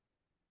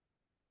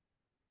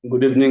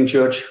Good evening,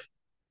 church.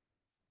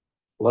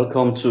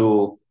 Welcome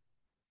to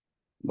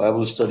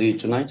Bible study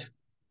tonight.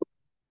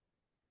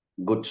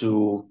 Good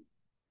to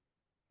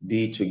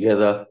be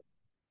together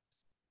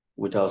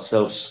with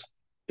ourselves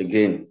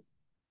again.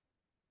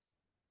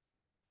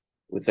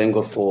 We thank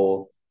God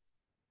for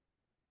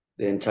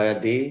the entire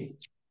day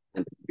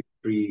and the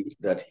victory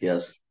that He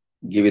has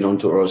given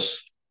unto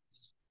us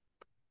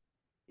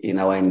in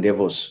our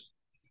endeavors.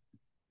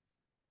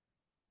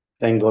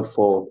 Thank God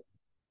for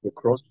the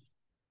cross.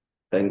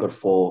 Thank God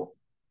for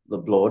the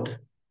blood.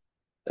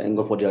 Thank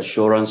God for the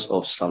assurance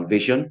of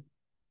salvation.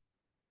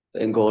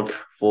 Thank God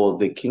for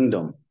the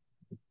kingdom.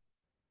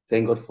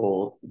 Thank God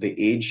for the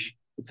age.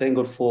 Thank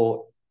God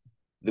for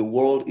the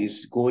world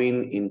is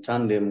going in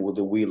tandem with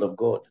the will of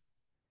God,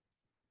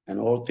 and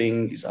all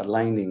things is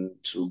aligning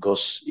to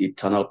God's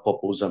eternal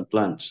purpose and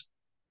plans.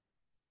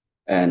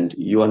 And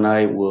you and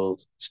I will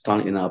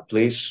stand in our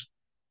place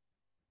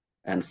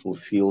and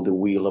fulfill the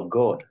will of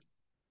God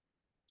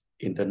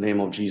in the name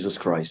of Jesus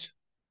Christ.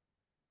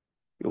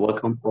 You're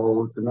welcome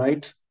all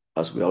tonight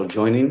as we are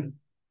joining.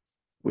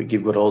 We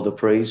give God all the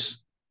praise.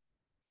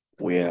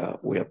 We are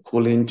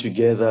pulling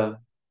together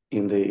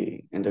in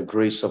the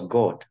grace of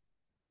God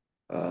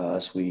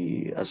as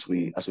we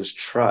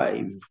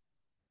strive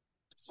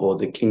for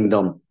the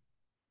kingdom.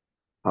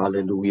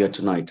 Hallelujah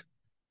tonight.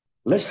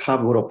 Let's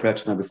have a word of prayer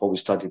tonight before we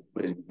start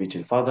the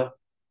meeting. Father,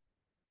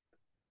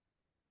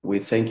 we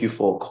thank you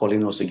for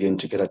calling us again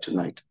together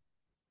tonight.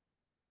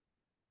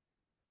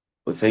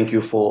 We thank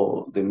you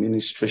for the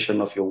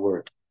ministration of your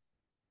word.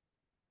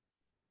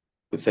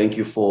 We thank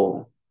you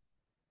for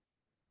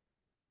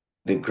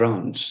the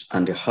grounds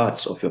and the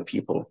hearts of your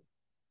people.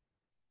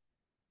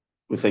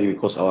 We thank you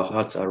because our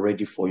hearts are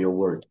ready for your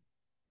word.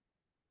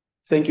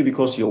 Thank you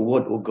because your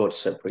word, oh God,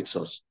 separates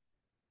us.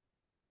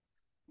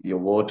 Your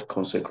word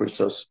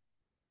consecrates us.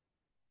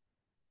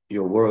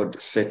 Your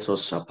word sets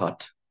us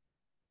apart.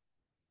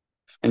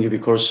 Thank you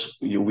because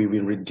we've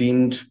been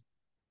redeemed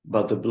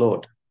by the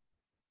blood.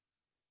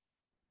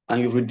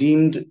 And you've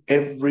redeemed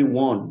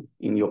everyone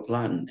in your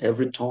plan,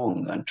 every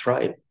tongue and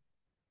tribe,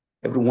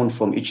 everyone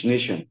from each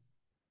nation.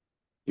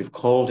 You've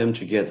called them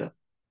together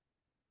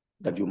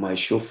that you might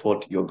show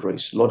forth your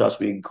grace. Lord, as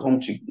we come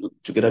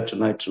together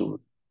tonight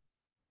to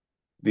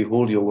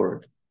behold your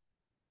word,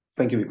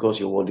 thank you because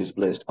your word is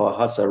blessed. Our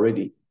hearts are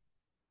ready.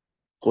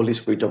 Holy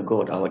Spirit of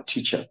God, our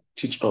teacher,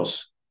 teach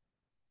us.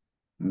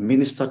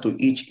 Minister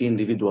to each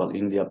individual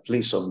in their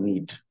place of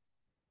need.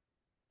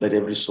 Let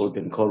every soul be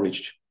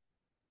encouraged.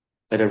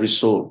 Let every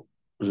soul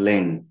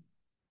learn.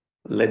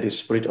 Let the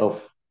spirit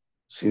of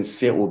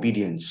sincere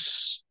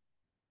obedience,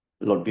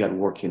 Lord, be at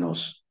work in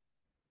us.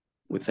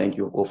 We thank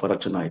you, oh Father,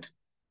 tonight.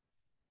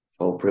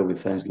 For pray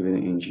with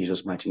thanksgiving in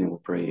Jesus' mighty name we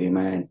pray.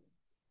 Amen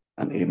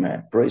and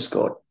amen. Praise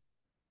God.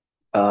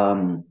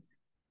 I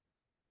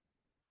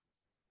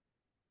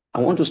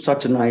want to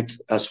start tonight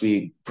as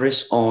we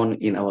press on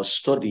in our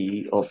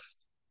study of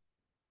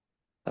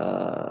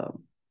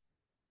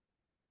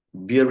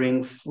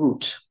bearing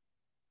fruit.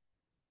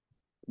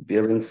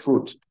 Bearing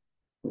fruit.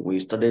 We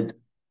started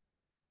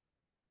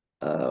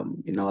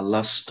in our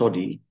last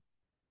study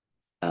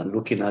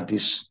looking at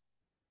this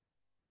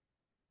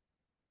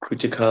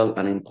critical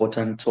and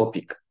important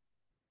topic.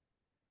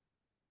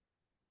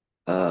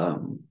 I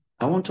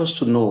want us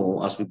to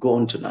know as we go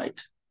on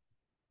tonight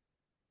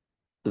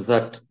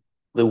that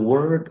the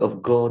word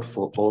of God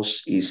for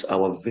us is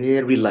our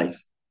very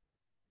life.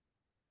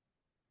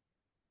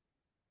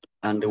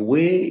 And the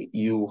way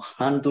you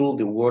handle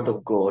the word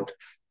of God,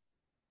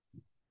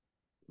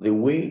 the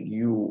way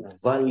you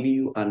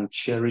value and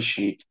cherish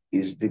it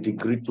is the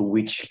degree to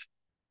which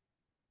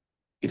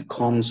it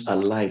comes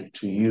alive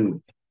to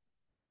you.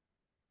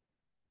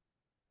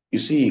 You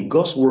see,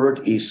 God's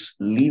word is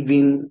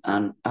living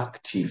and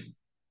active.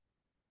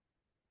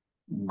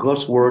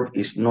 God's word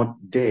is not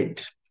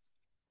dead.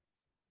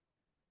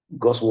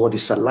 God's word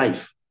is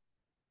alive.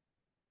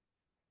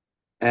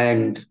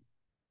 And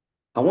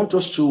I want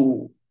us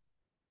to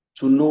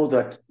know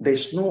that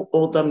there's no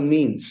other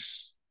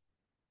means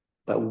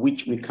by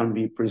which we can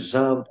be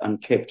preserved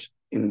and kept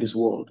in this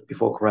world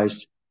before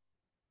Christ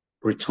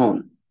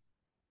return.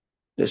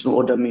 There's no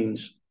other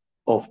means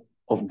of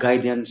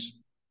guidance.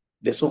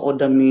 There's no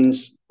other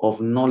means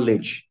of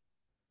knowledge.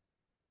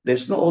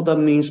 There's no other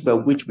means by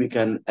which we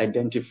can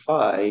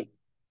identify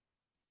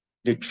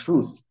the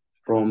truth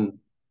from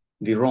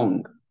the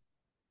wrong.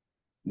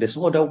 There's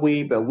no other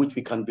way by which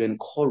we can be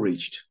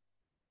encouraged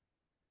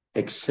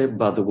except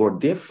by the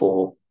word.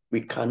 Therefore,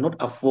 we cannot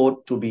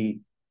afford to be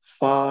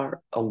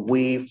far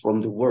away from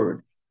the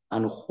word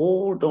and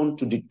hold on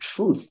to the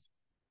truth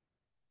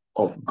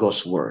of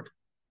God's word.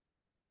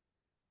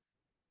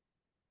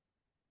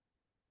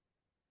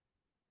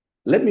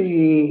 Let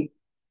me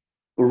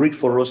read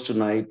for us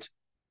tonight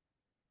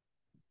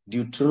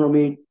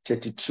Deuteronomy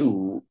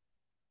 32.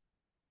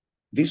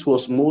 This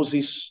was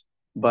Moses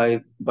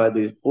by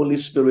the Holy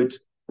Spirit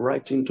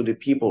writing to the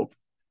people.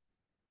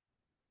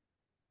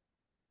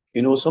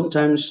 You know,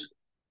 sometimes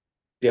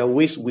there are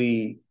ways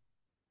we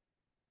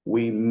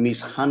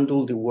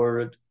mishandle the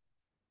word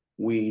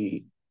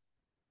we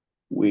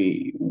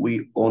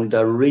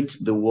underrate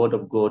the word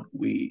of God.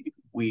 We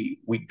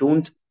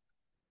don't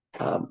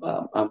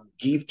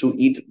give to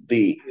it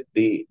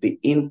the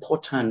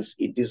importance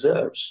it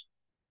deserves.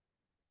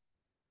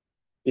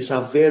 It's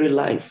our very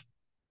life.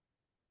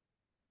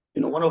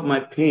 One of my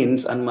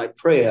pains and my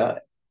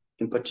prayer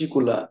in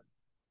particular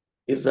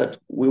is that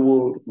we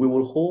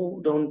will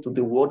hold on to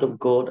the word of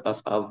God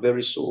as our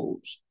very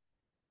souls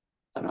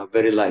and our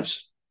very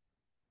lives.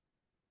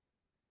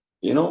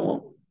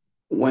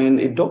 When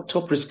a doctor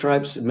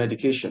prescribes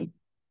medication,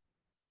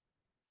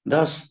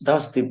 that's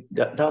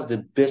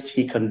the best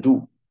he can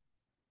do.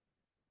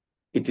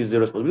 It is the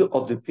responsibility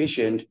of the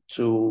patient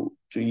to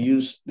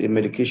use the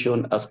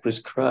medication as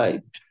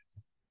prescribed.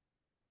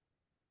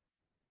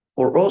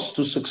 For us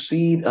to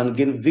succeed and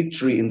gain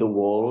victory in the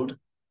world,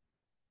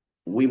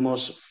 we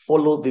must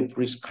follow the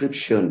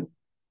prescription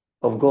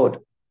of God.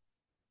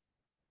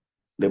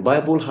 The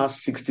Bible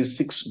has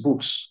 66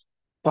 books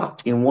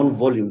packed in one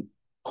volume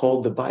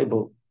called the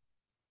Bible.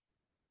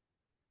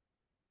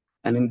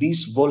 And in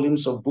these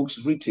volumes of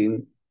books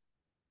written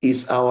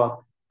is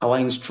our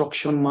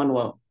instruction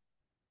manual.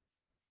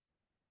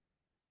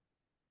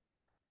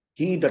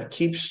 He that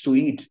keeps to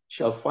it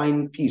shall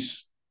find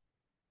peace.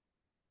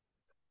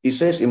 He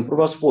says in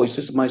Proverbs 4, he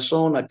says, my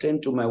son,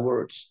 attend to my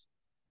words.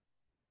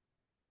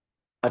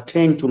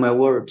 Attend to my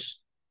words.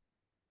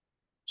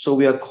 So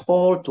we are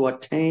called to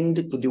attend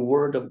to the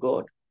word of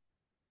God.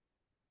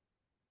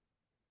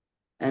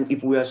 And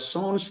if we are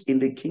sons in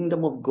the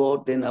kingdom of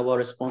God, then our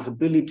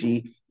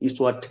responsibility is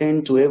to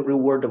attend to every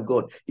word of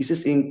God. He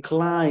says,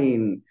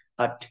 incline,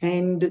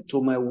 attend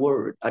to my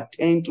word,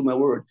 attend to my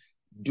word.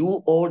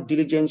 Do all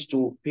diligence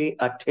to pay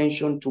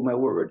attention to my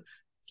word.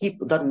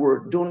 Keep that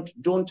word. Don't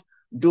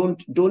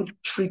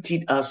treat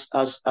it as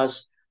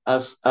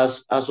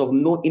of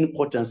no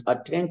importance.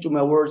 Attend to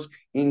my words.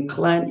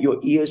 Incline your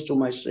ears to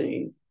my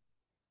saying.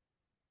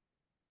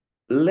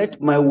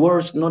 Let my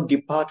words not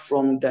depart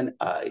from thine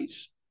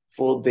eyes,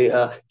 for they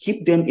are,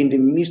 keep them in the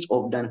midst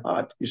of thine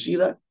heart. You see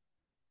that?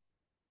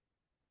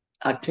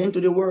 Attend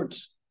to the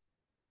words.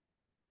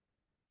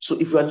 So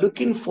if you are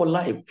looking for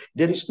life,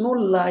 there is no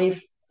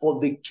life for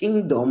the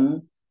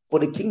kingdom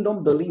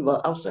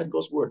believer outside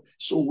God's word.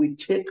 So we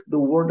take the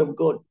word of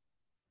God,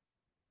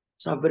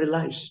 it's our very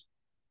lives,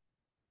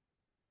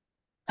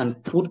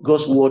 and put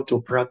God's word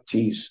to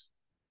practice.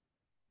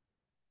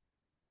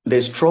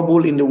 There's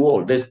trouble in the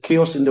world. There's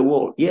chaos in the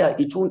world. Yeah,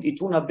 it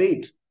won't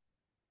abate.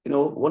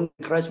 When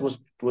Christ was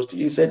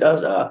he said,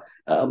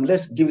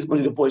 let's give this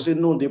money to the poor. He said,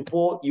 no, the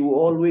poor you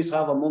always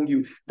have among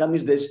you. That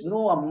means there's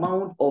no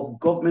amount of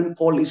government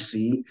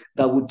policy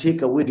that would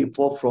take away the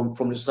poor from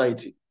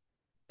society.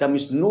 That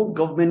means no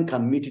government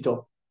can meet it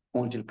up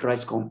until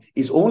Christ comes.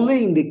 It's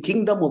only in the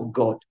kingdom of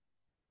God.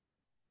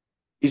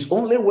 It's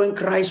only when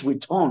Christ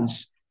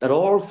returns that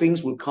all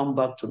things will come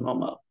back to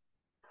normal.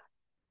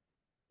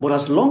 But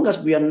as long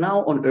as we are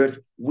now on earth,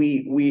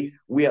 we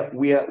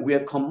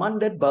are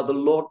commanded by the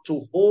Lord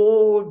to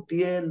hold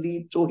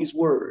dearly to his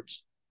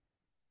words.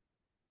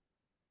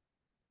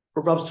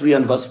 Proverbs 3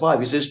 and verse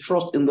 5, it says,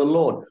 trust in the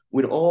Lord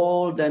with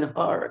all thine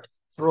heart.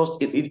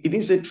 Trust it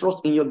is a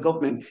trust in your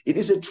government. It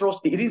is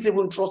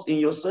even trust in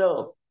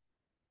yourself.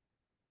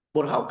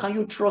 But how can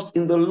you trust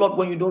in the Lord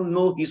when you don't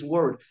know his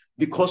word?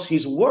 Because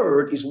his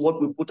word is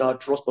what we put our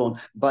trust on.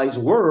 By his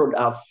word,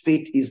 our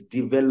faith is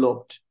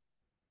developed.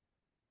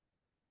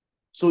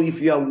 So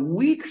if you are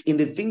weak in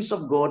the things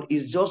of God,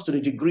 it's just to the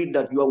degree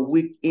that you are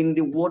weak in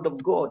the word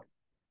of God.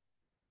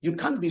 You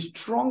can't be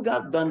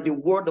stronger than the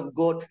word of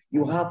God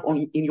you have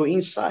in your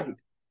inside.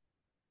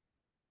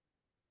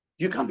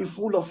 You can't be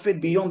full of faith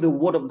beyond the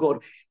word of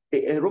God.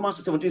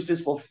 Romans 17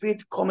 says, for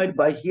faith cometh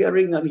by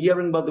hearing, and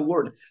hearing by the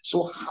word.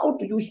 So how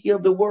do you hear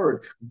the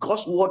word?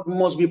 God's word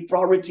must be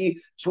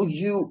priority to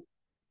you.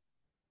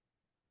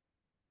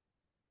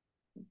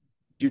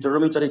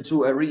 Deuteronomy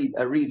 32, I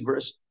read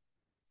verse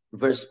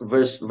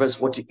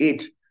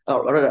 48.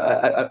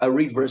 I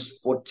read verse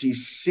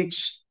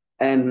 46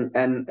 and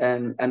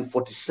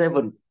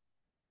 47.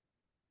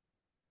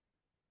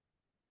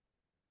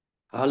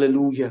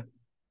 Hallelujah.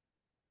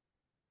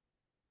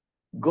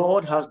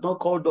 God has not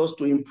called us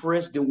to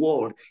impress the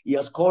world. He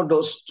has called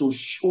us to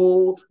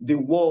show the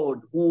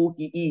world who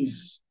he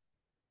is.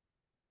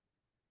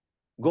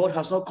 God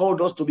has not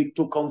called us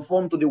to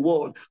conform to the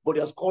world, but he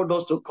has called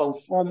us to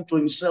conform to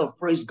himself.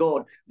 Praise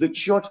God. The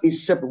church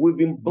is separate. We've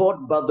been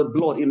bought by the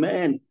blood.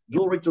 Amen.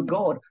 Glory to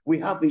God. We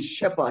have a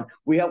shepherd.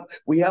 We have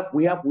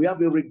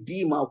a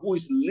redeemer who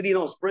is leading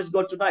us. Praise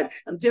God tonight.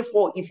 And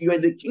therefore, if you're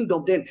in the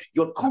kingdom, then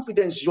your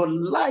confidence, your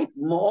life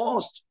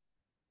must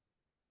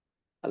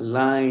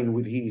align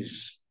with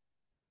his.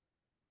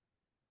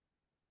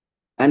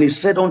 And he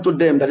said unto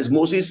them, that is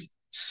Moses,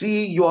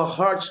 see your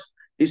hearts.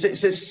 He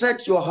says,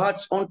 set your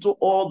hearts unto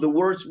all the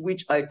words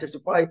which I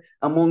testify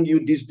among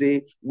you this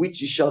day,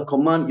 which you shall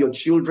command your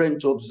children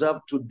to observe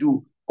to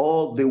do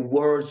all the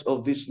words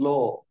of this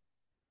law.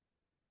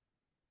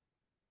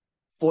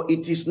 For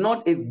it is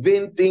not a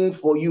vain thing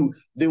for you.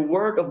 The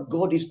word of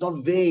God is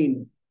not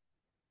vain.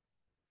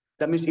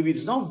 That means if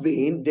it's not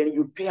vain, then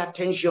you pay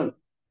attention.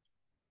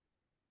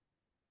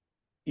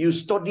 You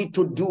study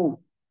to do.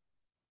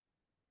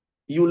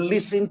 You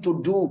listen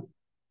to do.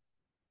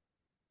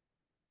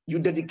 You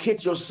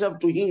dedicate yourself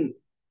to him.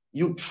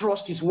 You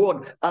trust his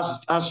word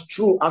as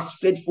true, as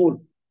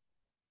faithful.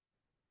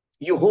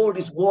 You hold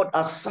his word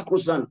as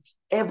sacrosanct.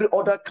 Every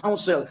other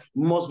counsel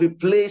must be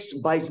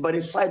placed by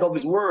the side of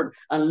his word,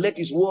 and let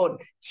his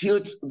word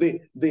tilt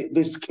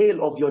the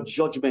scale of your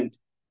judgment.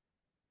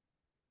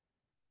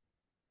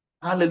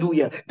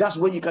 Hallelujah. That's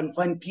where you can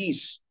find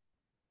peace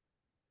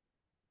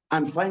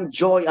and find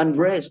joy and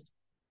rest.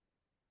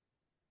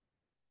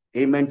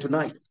 Amen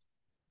tonight.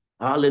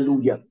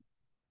 Hallelujah.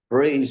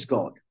 Praise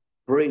God.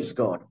 Praise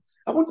God.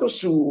 I want us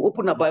to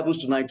open our Bibles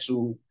tonight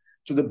to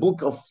the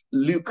book of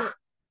Luke,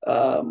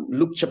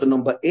 Luke chapter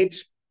number 8.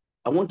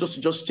 I want us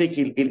to just take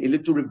a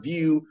little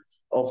review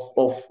of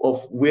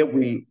where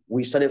we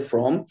started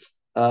from,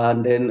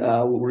 and then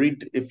we'll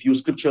read a few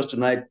scriptures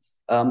tonight.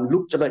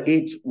 Luke chapter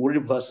 8, we'll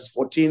read verses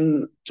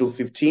 14 to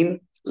 15.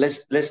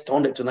 Let's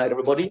turn it tonight,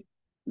 everybody.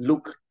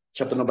 Luke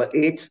chapter number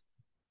 8.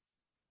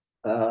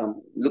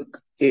 Luke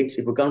 8.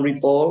 If we can't read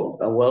all,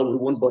 well, we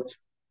won't, but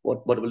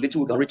what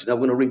little we can read tonight,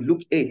 we're going to read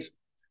Luke 8.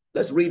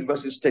 Let's read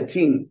verses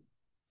 13,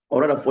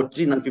 or rather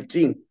 14 and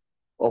 15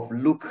 of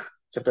Luke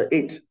chapter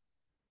 8.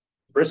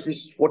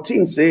 Verses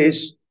 14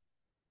 says,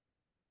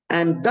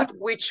 "And that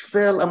which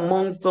fell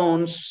among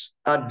thorns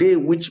are they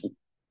which,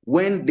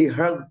 when they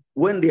have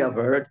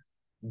heard,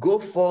 go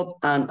forth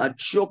and are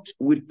choked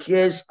with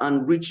cares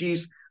and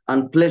riches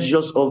and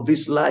pleasures of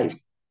this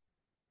life,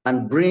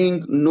 and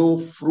bring no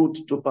fruit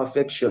to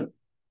perfection.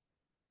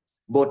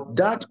 But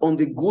that on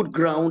the good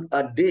ground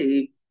are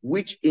they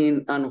which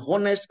in an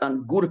honest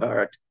and good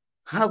heart,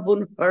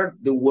 having heard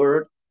the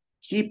word,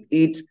 keep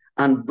it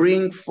and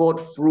bring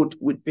forth fruit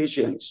with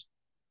patience."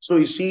 So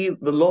you see,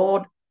 the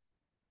Lord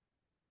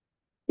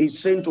is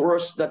saying to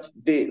us that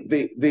the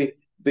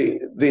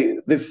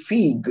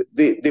fig,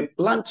 the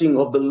planting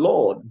of the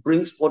Lord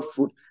brings forth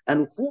fruit.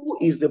 And who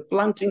is the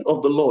planting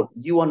of the Lord?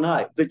 You and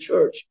I, the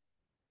church.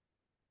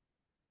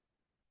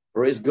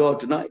 Praise God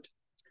tonight.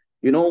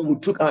 You know, we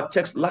took our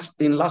text last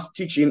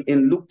teaching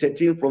in Luke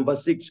 13 from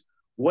verse 6,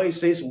 where it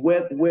says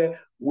where the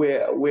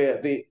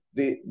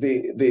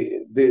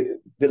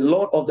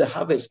Lord of the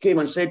harvest came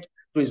and said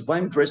to his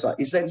vine dresser,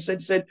 he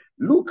said,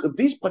 "Look,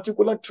 this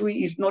particular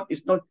tree is not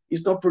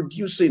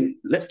producing."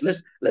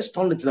 Let's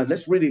turn it tonight.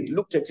 Let's read it.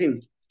 Luke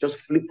 13. Just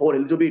flip forward a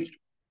little bit.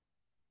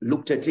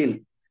 Luke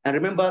 13. And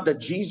remember that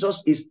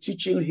Jesus is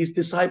teaching his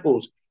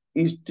disciples.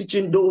 He's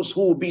teaching those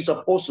who will be his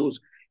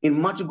apostles. In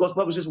Matthew, God's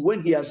Bible says,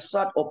 when he has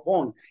sat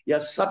upon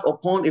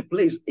a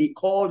place, he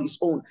called his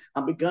own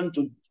and began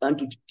to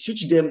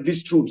teach them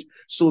this truth.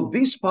 So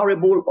this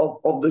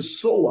parable of the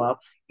sower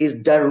is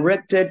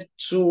directed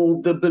to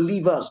the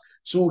believers,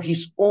 to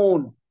his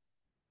own.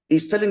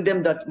 He's telling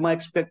them that my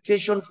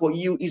expectation for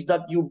you is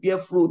that you bear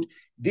fruit.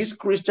 This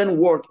Christian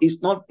work is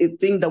not a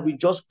thing that we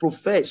just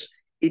profess.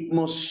 It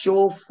must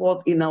show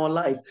forth in our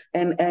life,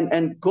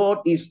 and God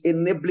is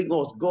enabling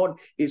us. God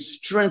is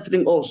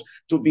strengthening us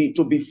to be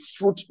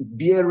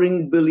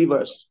fruit-bearing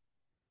believers.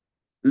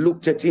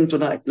 Luke 13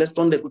 tonight. Let's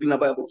turn there quickly in our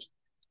Bibles.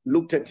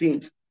 Luke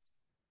 13.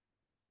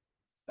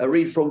 I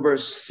read from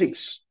verse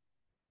 6.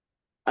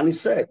 And he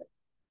said,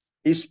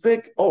 he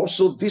spake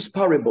also this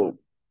parable.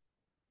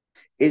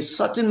 A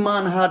certain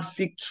man had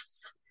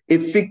a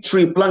fig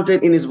tree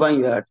planted in his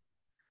vineyard,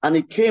 and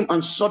he came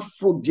and sought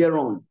fruit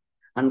thereon,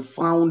 and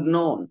found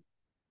none.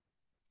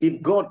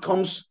 If God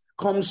comes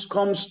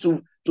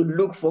to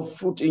look for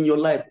fruit in your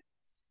life,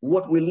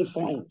 what will he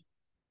find?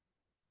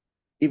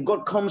 If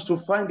God comes to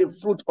find the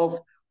fruit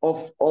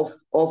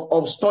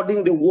of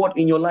studying the word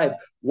in your life,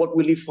 what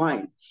will he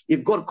find?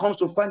 If God comes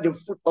to find the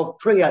fruit of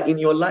prayer in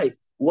your life,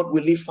 what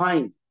will he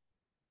find?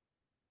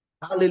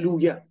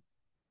 Hallelujah.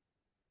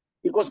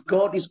 Because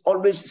God is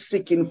always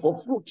seeking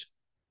for fruit,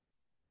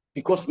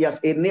 because he has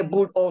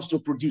enabled us to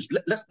produce.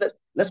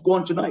 Let's go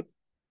on tonight.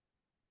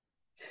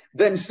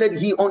 Then said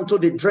he unto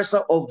the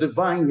dresser of the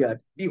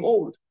vineyard,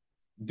 "Behold,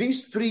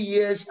 these 3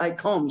 years I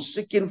come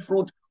seeking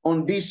fruit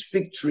on this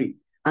fig tree,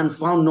 and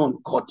found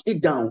none. Cut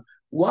it down.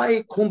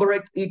 Why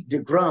cumbereth it the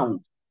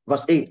ground?"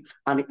 Verse 8.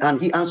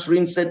 And he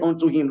answering said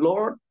unto him,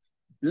 "Lord,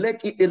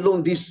 let it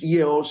alone this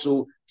year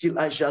also, till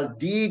I shall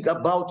dig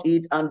about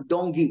it and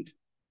dung it."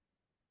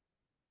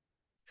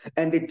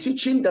 And the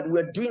teaching that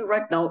we're doing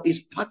right now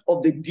is part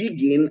of the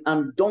digging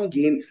and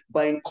dunging,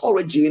 by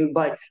encouraging,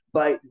 by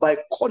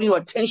calling your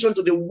attention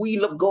to the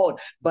will of God,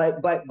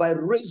 by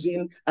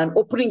raising and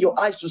opening your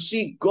eyes to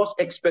see God's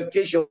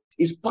expectation,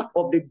 is part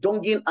of the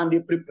dunging and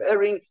the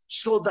preparing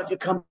so that you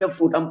can bear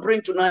fruit. I'm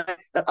praying tonight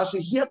that as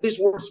you hear these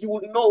words, you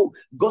will know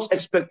God's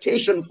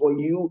expectation for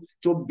you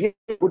to bear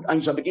fruit, and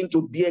you shall begin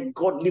to bear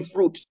godly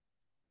fruit.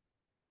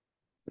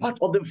 Part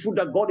of the fruit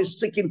that God is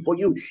seeking for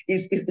you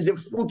is a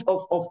fruit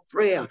of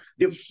prayer,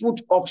 the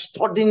fruit of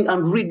studying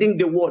and reading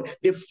the word,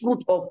 the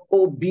fruit of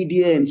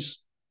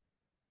obedience.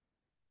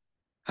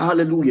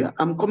 Hallelujah.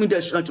 I'm coming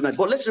there tonight.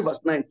 But let's read verse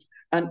 9.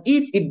 And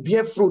if it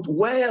bear fruit,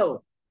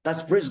 well,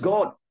 that's praise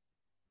God.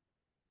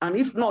 And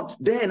if not,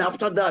 then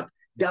after that,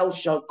 thou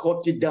shalt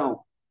cut it down.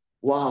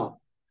 Wow.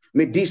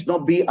 May this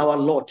not be our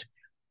lot.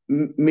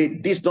 May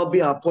this not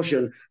be our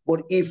portion.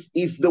 But if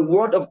the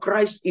word of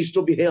Christ is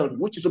to be held,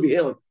 which is to be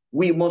held,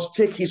 we must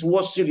take his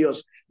word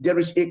serious. There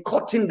is a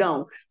cutting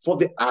down, for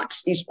the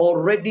axe is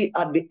already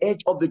at the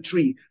edge of the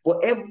tree. For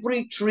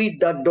every tree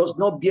that does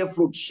not bear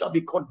fruit shall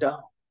be cut down.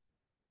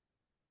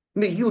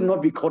 May you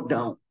not be cut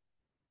down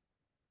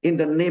in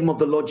the name of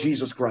the Lord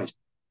Jesus Christ.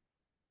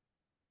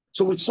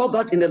 So we saw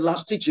that in the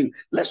last teaching.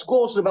 Let's go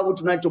also the Bible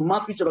tonight to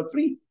Matthew chapter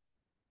 3.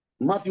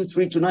 Matthew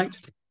 3 tonight.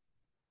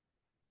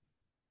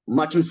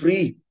 Matthew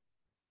 3.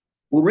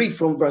 We'll read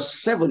from verse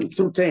 7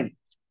 through 10.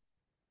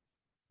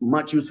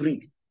 Matthew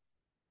 3.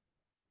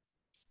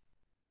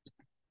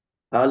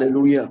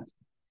 Hallelujah.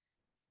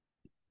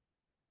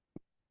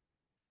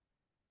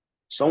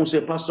 Someone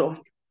say, Pastor,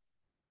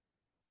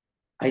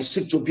 I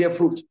seek to bear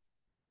fruit.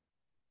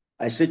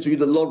 I say to you,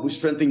 the Lord will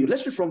strengthen you.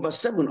 Let's read from verse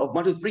 7 of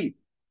Matthew 3.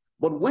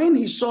 But when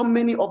he saw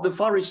many of the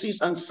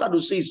Pharisees and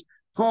Sadducees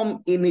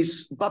come in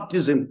his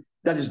baptism,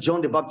 that is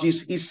John the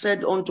Baptist, he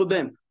said unto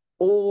them,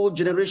 O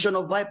generation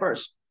of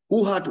vipers,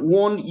 who hath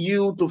warned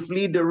you to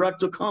flee the wrath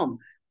to come?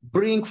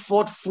 Bring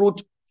forth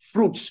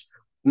fruits,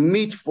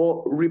 meet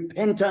for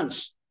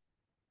repentance.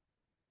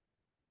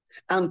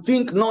 And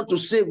think not to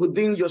say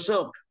within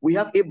yourself, we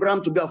have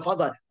Abraham to be our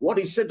father. What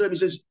he said to them, he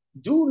says,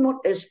 do not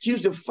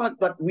excuse the fact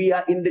that we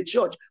are in the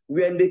church,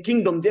 we are in the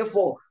kingdom.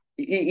 Therefore,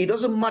 it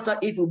doesn't matter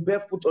if you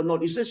bear fruit or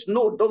not. He says,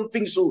 no, don't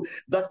think so.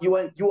 That you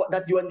are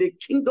in the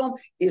kingdom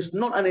is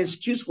not an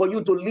excuse for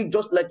you to live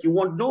just like you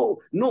want.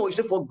 No. He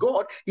said, for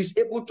God is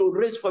able to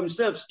raise for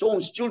himself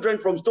children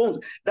from stones.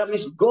 That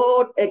means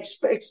God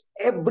expects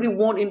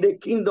everyone in the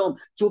kingdom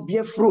to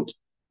bear fruit.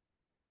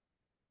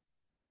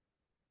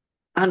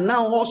 And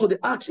now also the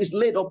axe is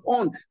laid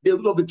upon the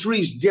root of the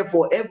trees.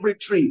 Therefore, every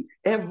tree.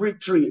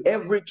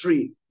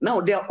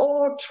 Now they are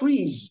all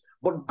trees,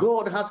 but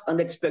God has an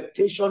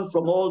expectation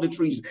from all the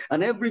trees.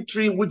 And every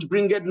tree which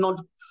bringeth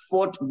not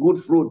forth good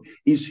fruit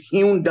is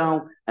hewn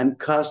down and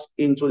cast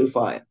into the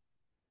fire.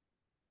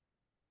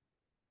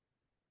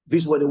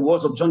 These were the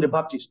words of John the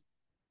Baptist.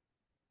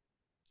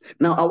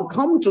 Now I will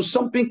come to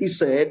something he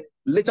said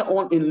later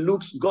on in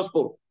Luke's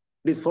gospel,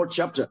 the 3rd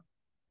chapter,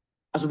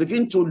 as we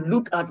begin to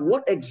look at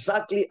what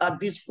exactly are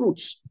these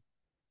fruits.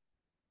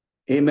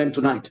 Amen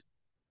tonight.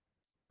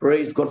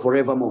 Praise God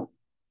forevermore.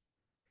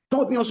 Turn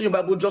with me also in your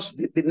Bible, just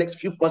the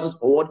next few verses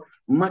forward.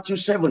 Matthew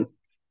 7.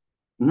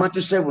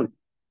 Matthew 7.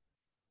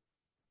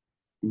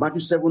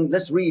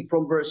 Let's read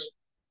from verse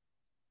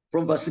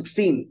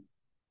 16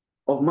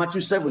 of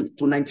Matthew 7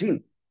 to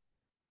 19.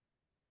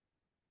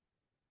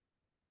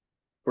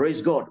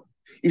 Praise God.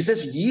 He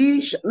says,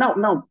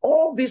 now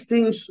all these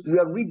things we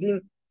are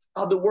reading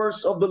are the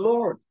words of the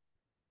Lord,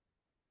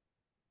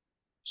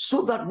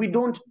 so that we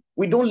don't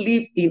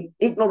live in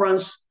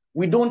ignorance.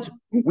 We don't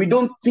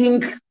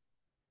think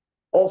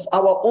of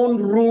our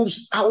own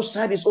rules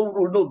outside his own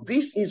rule. No,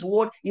 this is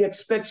what he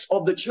expects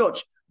of the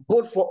church,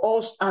 both for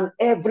us and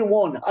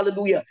everyone.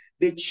 Hallelujah.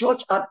 The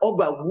church at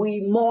Ogba,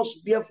 we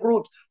must bear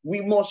fruit. We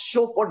must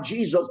show for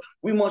Jesus.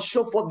 We must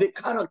show for the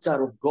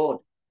character of God.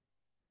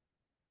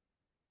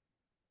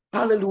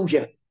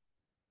 Hallelujah.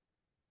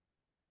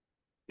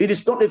 It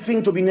is not a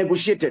thing to be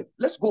negotiated.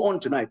 Let's go on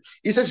tonight.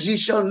 He says, ye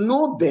shall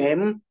know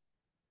them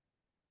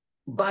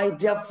by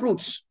their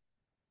fruits.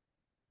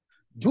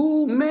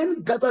 Do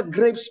men gather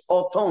grapes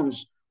of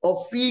thorns,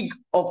 or fig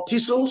of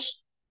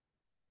thistles?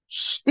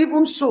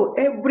 Even so,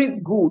 every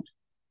good,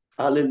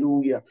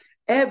 hallelujah,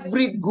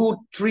 every good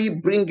tree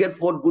bringeth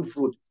forth good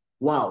fruit.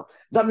 Wow.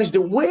 That means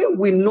the way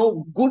we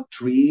know good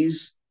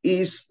trees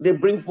is they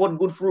bring forth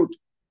good fruit.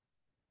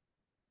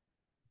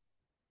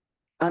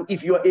 And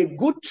if you are a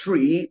good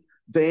tree,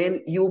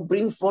 then you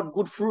bring forth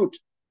good fruit.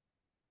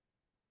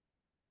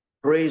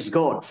 Praise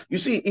God. You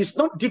see, it's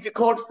not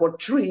difficult for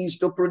trees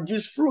to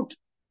produce fruit,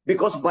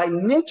 because by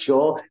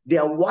nature, they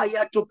are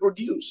wired to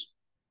produce.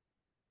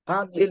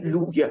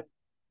 Hallelujah.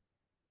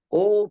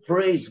 Oh,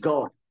 praise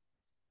God.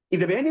 If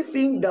there be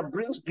anything that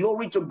brings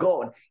glory to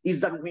God,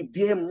 is that we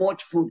bear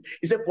much fruit.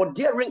 He said, for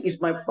therein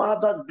is my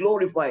Father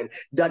glorified,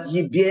 that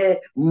ye bear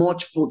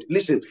much fruit.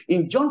 Listen,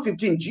 in John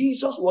 15,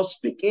 Jesus was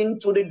speaking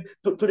to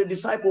the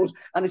disciples,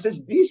 and he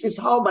says, this is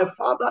how my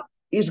Father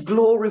is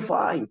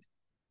glorified.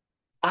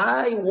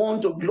 I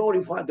want to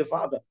glorify the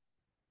Father.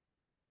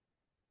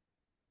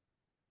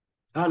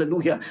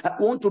 Hallelujah. I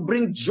want to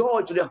bring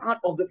joy to the heart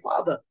of the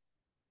Father.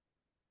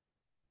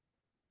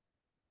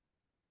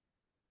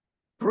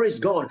 Praise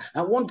God.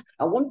 I want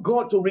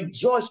God to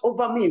rejoice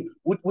over me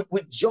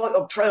with joy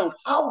of triumph.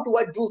 How do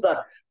I do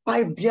that?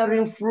 By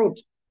bearing fruit.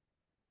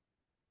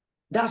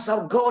 That's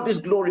how God is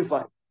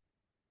glorified.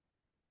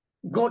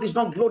 God is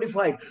not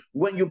glorified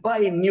when you buy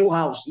a new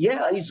house.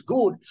 Yeah, it's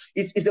good.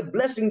 It's a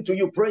blessing to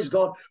you, praise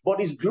God. But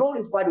it's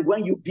glorified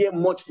when you bear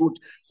much fruit.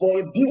 For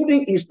a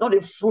building is not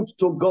a fruit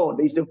to God,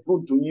 it's a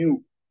fruit to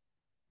you.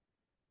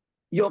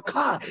 Your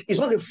car is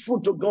not a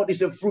fruit to God,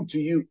 it's a fruit to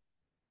you.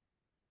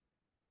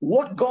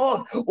 What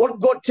God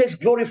takes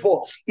glory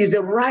for is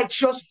the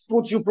righteous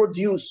fruit you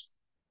produce.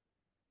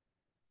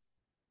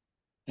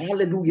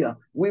 Hallelujah.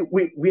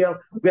 We are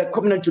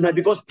coming in tonight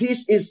because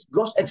peace is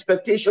God's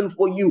expectation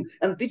for you.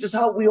 And this is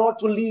how we ought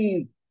to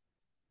live.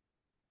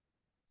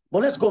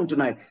 But let's go on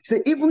tonight.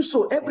 Say, even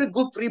so, every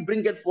good tree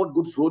bringeth forth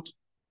good fruit.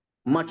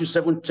 Matthew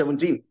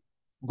 7:17.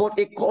 But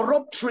a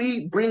corrupt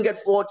tree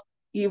bringeth forth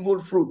evil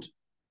fruit.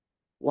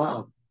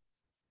 Wow.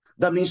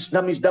 That means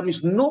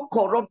no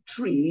corrupt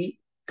tree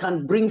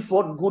can bring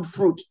forth good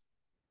fruit.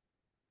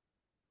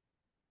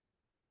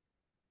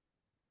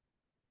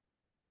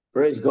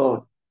 Praise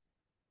God.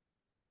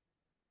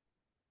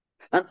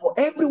 And for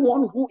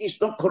everyone who is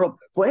not corrupt,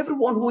 for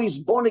everyone who is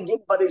born again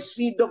by the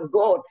seed of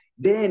God,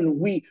 then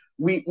we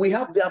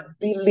have the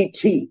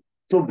ability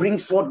to bring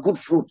forth good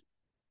fruit.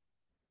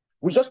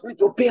 We just need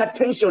to pay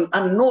attention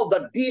and know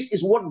that this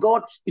is what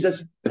God is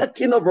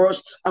expecting of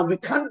us, and we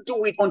can't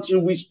do it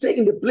until we stay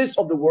in the place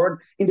of the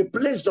word, in the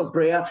place of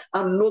prayer,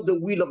 and know the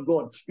will of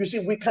God. You see,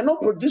 we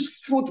cannot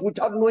produce fruit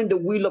without knowing the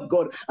will of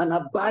God and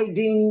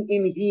abiding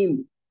in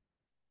Him.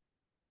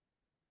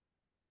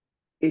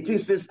 18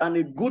 says, and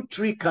a good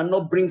tree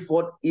cannot bring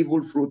forth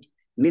evil fruit,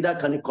 neither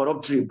can a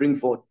corrupt tree bring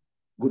forth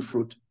good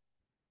fruit.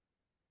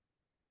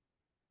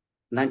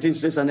 19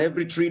 says, and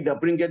every tree that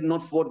bringeth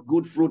not forth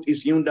good fruit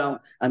is hewn down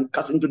and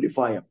cast into the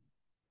fire.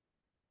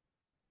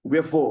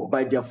 Wherefore,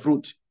 by their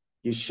fruit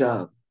ye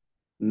shall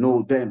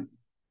know them.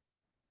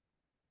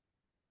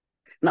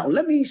 Now,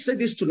 let me say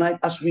this tonight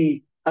as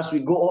we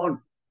go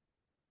on.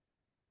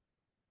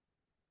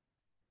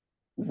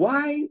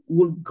 Why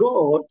would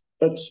God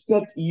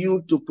expect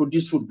you to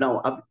produce fruit?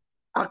 Now, I've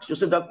asked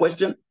yourself that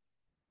question.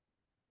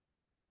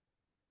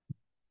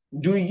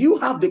 Do you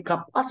have the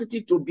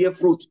capacity to bear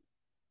fruit?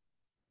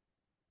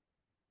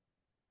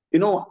 You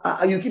know,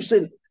 you keep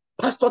saying,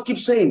 pastor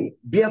keeps saying,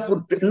 bear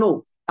fruit.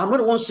 No, I'm not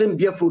the one saying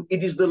bear fruit.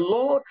 It is the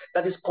Lord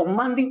that is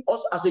commanding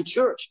us as a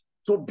church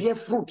to bear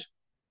fruit.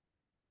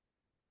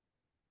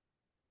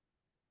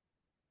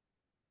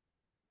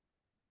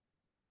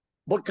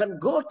 But can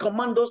God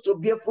command us to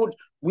bear fruit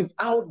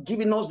without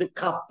giving us the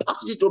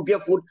capacity to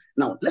bear fruit?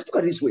 Now, let's look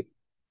at it this way.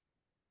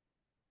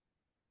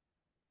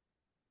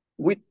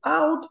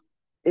 Without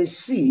a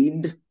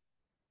seed,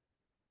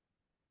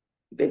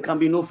 there can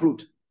be no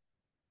fruit.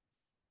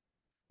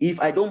 If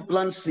I don't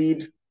plant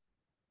seed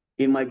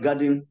in my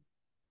garden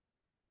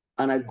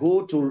and I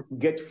go to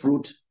get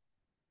fruit,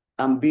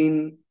 I'm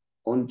being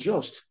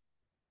unjust.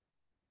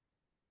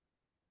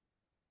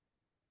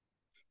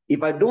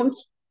 If I don't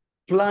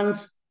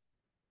plant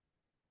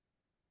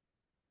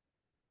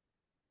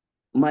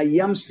my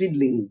yam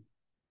seedling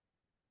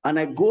and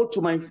I go to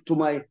my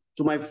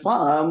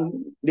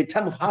farm the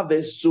time of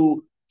harvest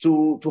to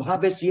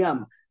harvest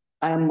yam,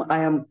 I'm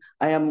not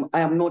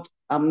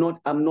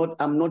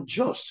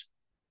just.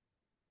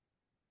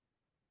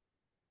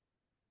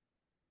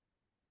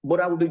 But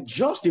I will be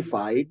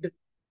justified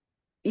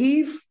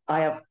if I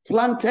have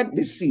planted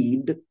the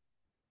seed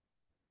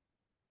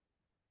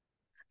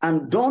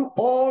and done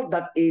all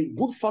that a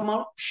good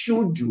farmer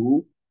should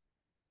do,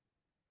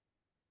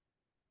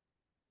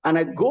 and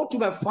I go to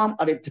my farm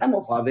at the time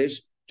of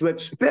harvest to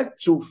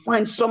expect to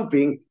find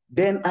something,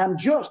 then I'm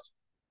just.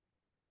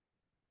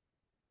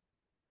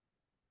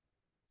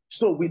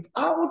 So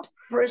without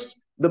first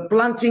the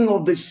planting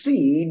of the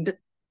seed,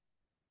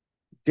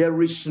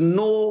 there is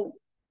no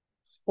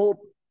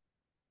hope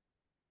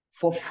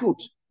for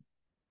fruit.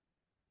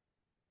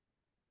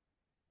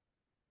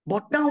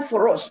 But now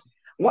for us,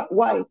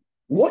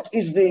 what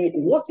is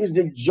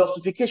the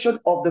justification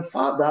of the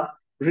Father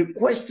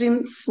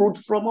requesting fruit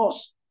from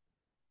us?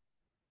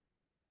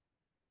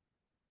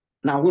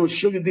 Now I'm going to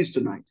show you this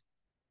tonight.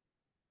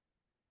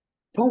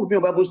 Turn with me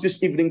your Bibles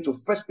this evening to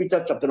 1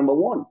 Peter chapter number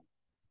 1.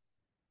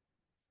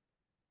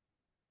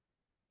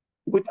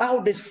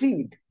 Without the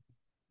seed,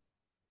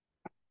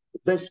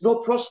 there's no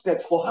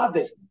prospect for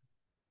harvest.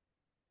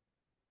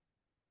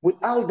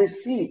 Without the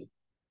seed,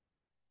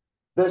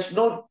 there's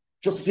no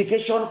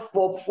justification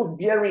for fruit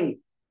bearing.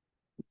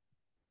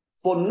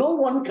 For no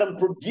one can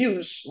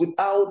produce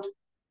without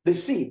the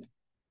seed.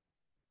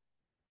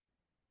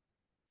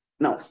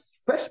 Now,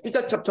 1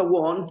 Peter chapter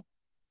 1,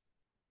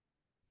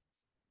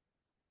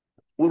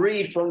 we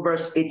read from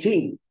verse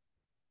 18.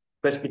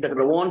 1 Peter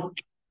chapter 1.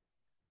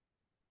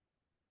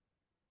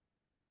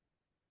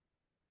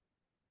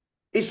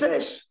 It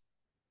says,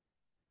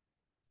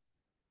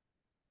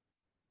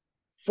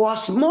 for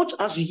as much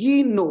as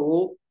ye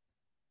know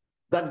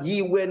that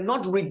ye were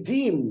not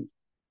redeemed,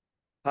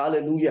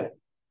 hallelujah,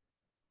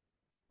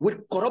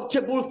 with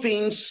corruptible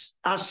things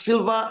as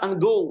silver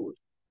and gold,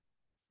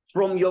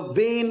 from your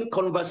vain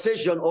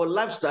conversation or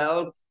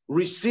lifestyle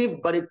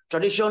received by the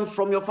tradition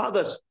from your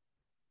fathers,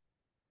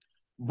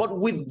 but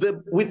with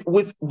the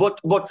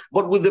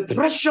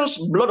precious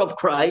blood of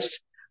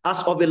Christ,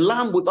 as of a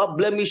lamb without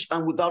blemish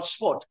and without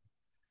spot,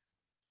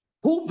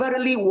 who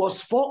verily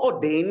was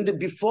foreordained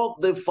before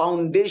the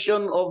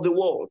foundation of the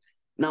world.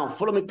 Now,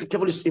 follow me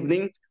carefully this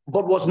evening.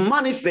 But was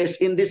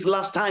manifest in these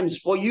last times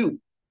for you,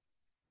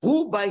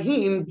 who by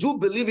him do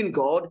believe in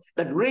God,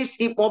 that raised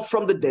him up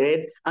from the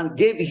dead and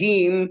gave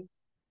him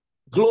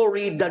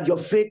glory that your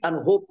faith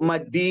and hope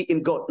might be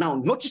in God. Now,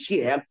 notice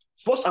here,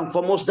 first and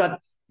foremost, that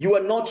you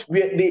are not,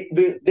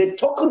 the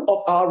token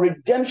of our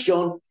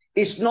redemption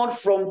is not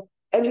from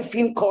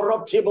anything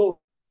corruptible.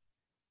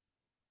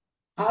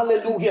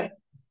 Hallelujah.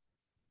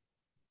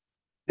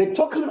 The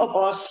token of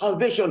our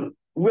salvation,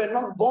 we're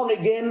not born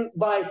again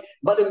by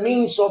the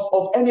means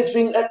of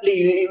anything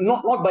earthly,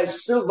 not by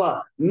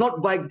silver,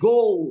 not by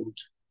gold,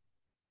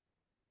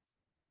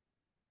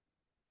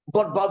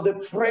 but by the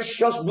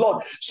precious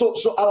blood. So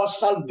our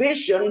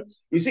salvation,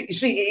 you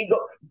see,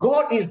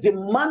 God is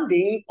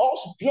demanding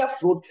us bear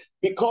fruit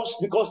because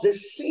the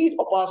seed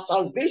of our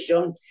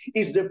salvation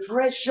is the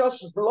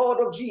precious blood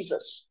of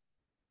Jesus.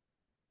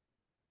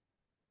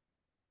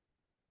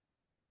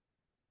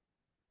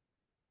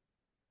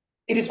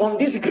 It is on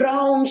these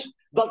grounds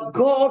that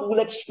God will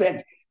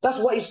expect. That's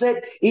why he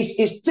said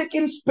he's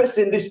taking space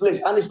in this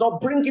place and it's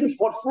not bringing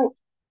forth fruit.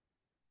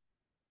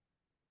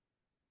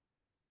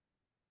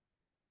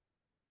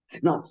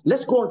 Now,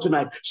 let's go on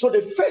tonight. So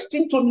the first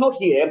thing to note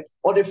here,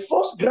 or the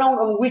first ground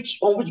on which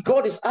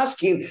God is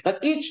asking that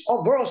each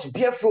of us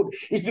bear fruit,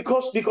 is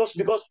because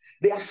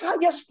the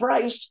highest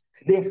price,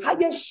 the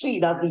highest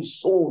seed has been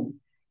sown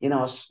in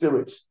our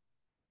spirits.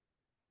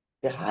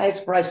 The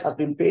highest price has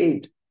been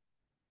paid.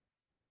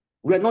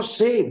 We are not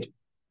saved.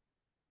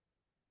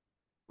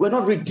 We're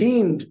not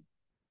redeemed.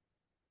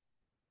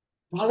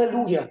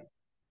 Hallelujah.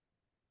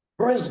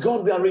 Praise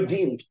God, we are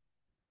redeemed.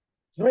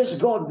 Praise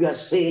God, we are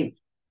saved.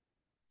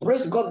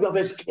 Praise God, we have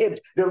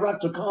escaped the wrath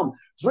to come.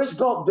 Praise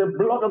God, the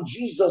blood of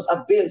Jesus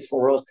avails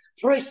for us.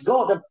 Praise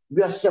God that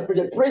we are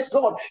separated. Praise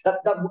God that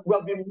we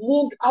have been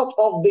moved out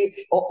of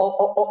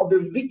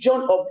the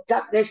region of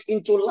darkness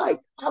into light.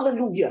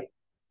 Hallelujah.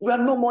 We are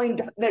no more in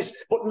darkness,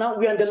 but now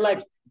we are in the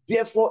light.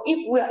 Therefore,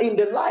 if we are in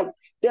the light,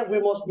 then we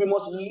must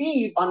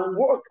live and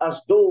work as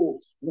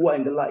those who are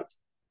in the light.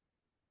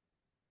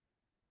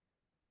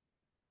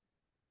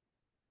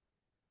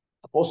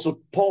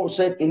 Apostle Paul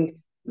said in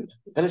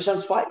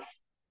Galatians 5,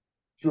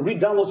 if you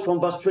read downwards from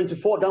verse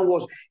 24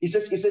 downwards, he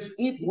says,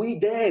 if we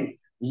then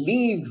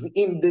live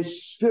in the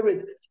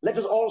Spirit, let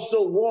us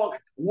also walk.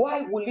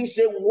 Why will he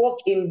say walk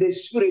in the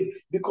Spirit?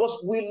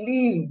 Because we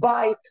live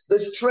by the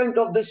strength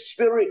of the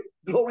Spirit.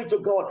 Glory to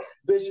God.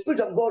 The Spirit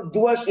of God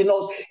dwells in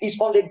us.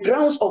 It's on the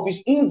grounds of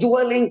his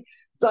indwelling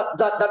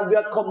that we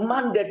are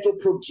commanded to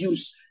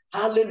produce.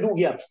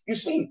 Hallelujah. You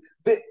see,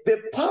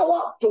 the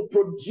power to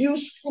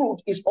produce fruit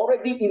is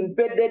already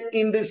embedded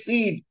in the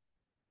seed.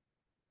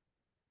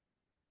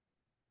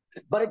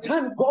 By the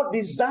time God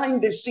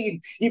designed the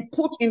seed, he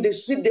put in the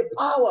seed the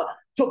power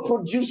to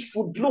produce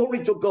fruit.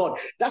 Glory to God.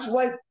 That's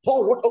why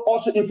Paul wrote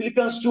also in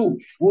Philippians 2.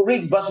 We'll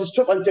read verses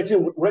 12 and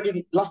 13. We read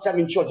it last time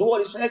in church.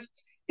 What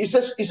he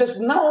says,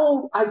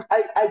 now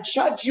I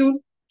charge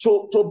you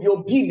to be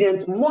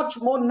obedient, much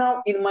more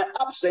now in my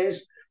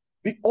absence,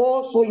 but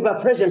also in my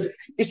presence.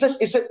 It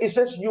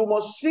says you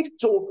must seek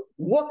to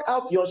work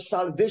out your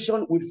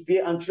salvation with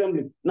fear and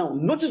trembling. Now,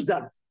 notice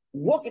that.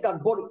 Work it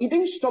out, but it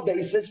didn't stop there.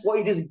 It says, for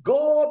it is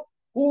God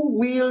who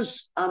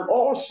wills and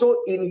also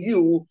in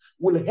you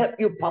will help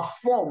you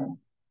perform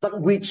that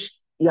which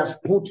he has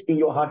put in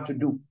your heart to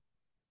do.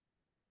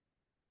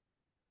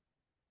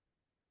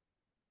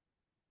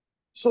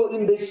 So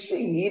in the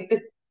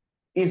seed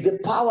is the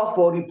power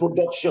for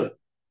reproduction.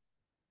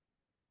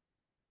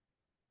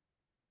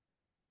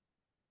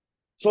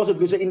 So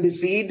we say in the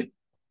seed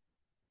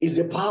is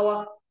the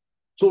power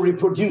to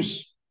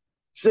reproduce.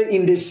 Say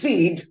in the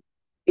seed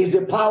is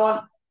the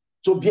power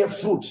to bear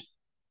fruit.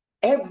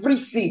 Every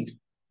seed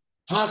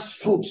has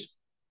fruit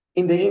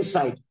in the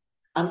inside,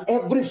 and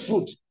every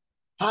fruit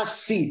has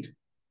seed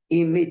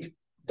in it.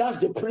 That's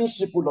the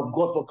principle of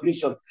God for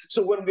creation.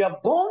 So when we are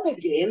born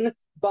again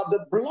by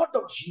the blood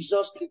of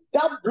Jesus,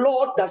 that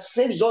blood that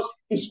saves us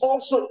is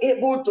also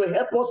able to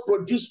help us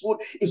produce fruit,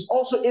 is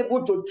also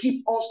able to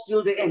keep us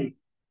till the end.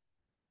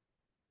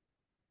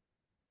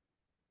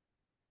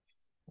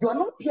 You are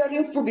not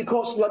bearing fruit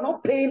because you are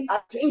not paying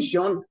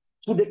attention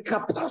to the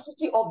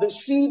capacity of the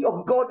seed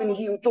of God in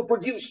you to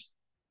produce.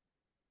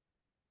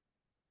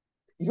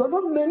 You're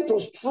not meant to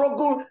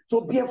struggle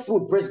to bear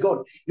fruit, praise God.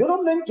 You're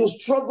not meant to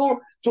struggle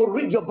to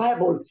read your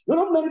Bible. You're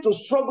not meant to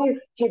struggle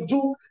to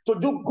do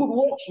good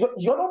works.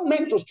 You're not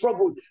meant to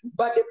struggle.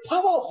 By the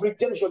power of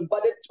redemption,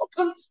 by the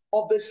token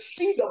of the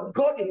seed of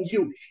God in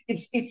you,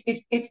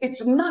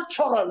 it's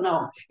natural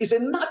now. It's a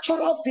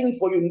natural thing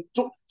for you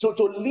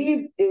to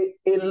live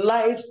a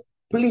life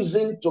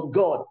pleasing to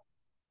God.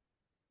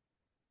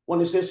 When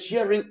it says,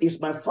 hearing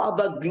is my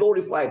Father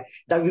glorified,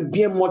 that you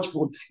bear much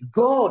fruit.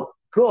 God,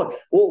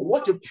 oh,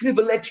 what a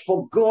privilege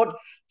for God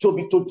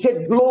to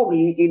take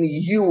glory in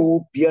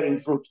you bearing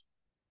fruit.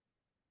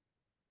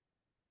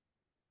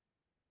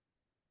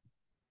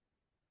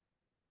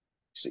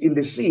 So in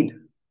the seed,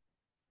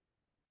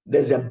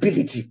 there's the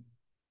ability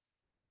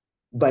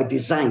by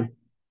design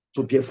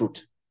to bear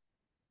fruit.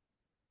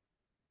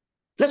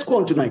 Let's go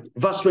on tonight.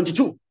 Verse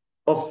 22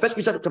 of 1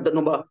 Peter chapter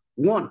number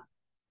 1.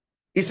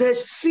 It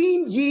says,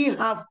 seeing ye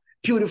have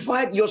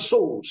purified your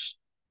souls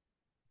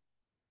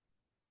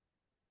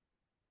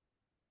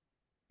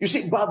You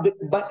see, by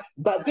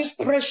this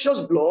precious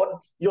blood,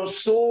 your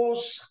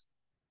souls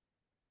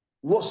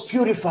was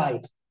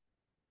purified.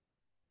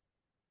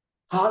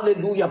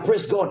 Hallelujah.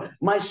 Praise God.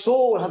 My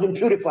soul has been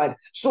purified.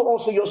 So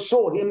also your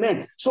soul.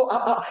 Amen. So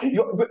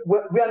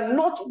we are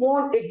not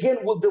one again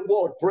with the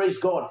world. Praise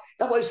God.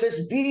 That's why it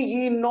says, be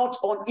ye not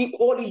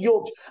unequally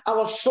yoked.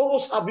 Our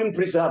souls have been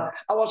preserved.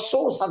 Our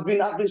souls has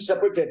been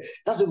separated.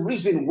 That's the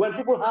reason when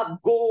people have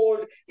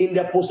gold in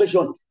their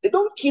possession, they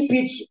don't keep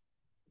it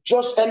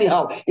just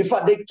anyhow. In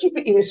fact, they keep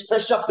it in a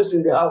special place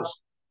in the house.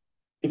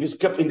 If it's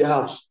kept in the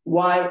house.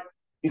 Why?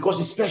 Because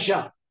it's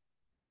special.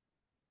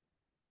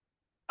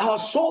 Our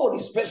soul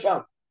is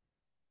special.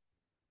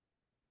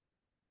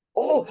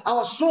 Oh,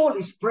 our soul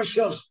is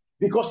precious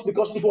because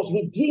it was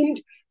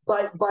redeemed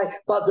by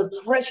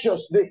the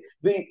precious,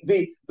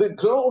 the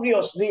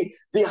glorious,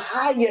 the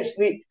highest,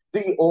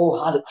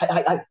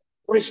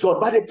 praise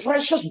God, by the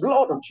precious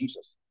blood of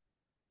Jesus.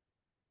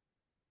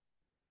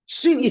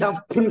 See, ye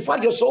have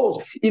purified your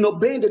souls in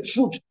obeying the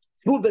truth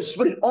through the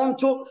Spirit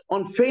unto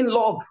unfeigned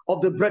love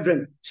of the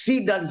brethren.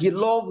 See that ye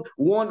love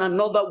one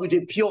another with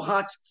a pure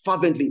heart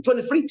fervently.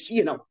 23, see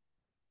you now.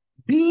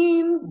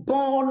 Being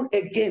born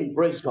again,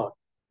 praise God.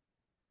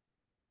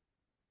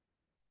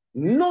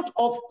 Not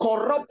of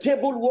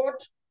corruptible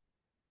word.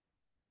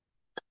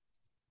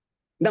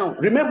 Now,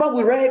 remember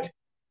we read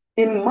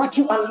in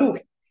Matthew and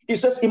Luke, it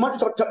says in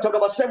Matthew chapter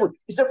number 7,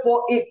 it said,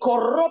 for a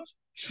corrupt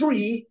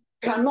tree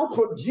cannot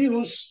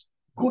produce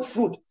good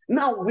fruit.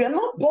 Now, we are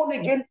not born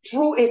again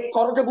through a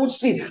corruptible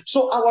seed.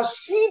 So our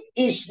seed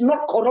is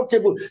not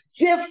corruptible.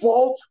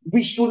 Therefore,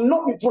 we should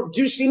not be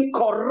producing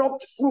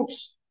corrupt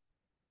fruits.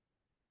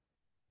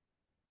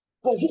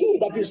 For he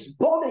that is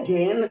born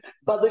again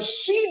by the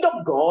seed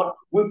of God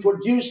will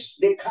produce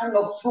the kind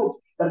of fruit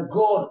that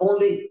God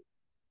only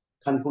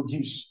can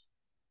produce.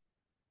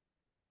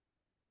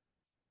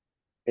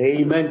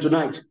 Amen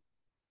tonight.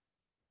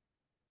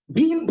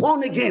 Being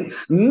born again,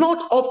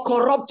 not of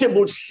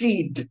corruptible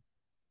seed,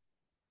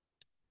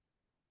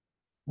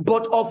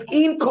 but of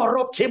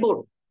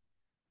incorruptible,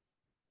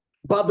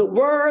 by the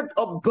word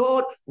of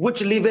God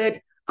which liveth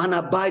and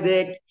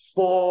abideth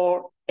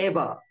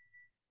forever.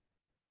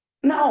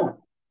 Now,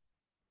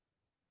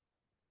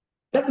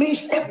 that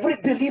means every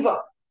believer,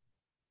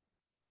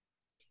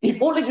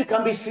 if only you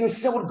can be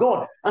sincere with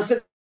God and say,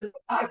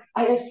 I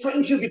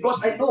thank you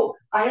because I know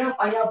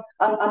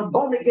I'm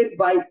born again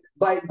by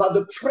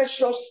the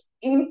precious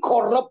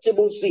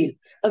incorruptible seed.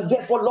 And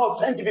therefore, Lord,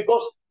 thank you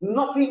because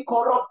nothing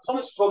corrupt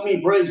comes from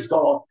me. Praise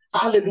God.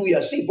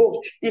 Hallelujah. See,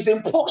 folks, it's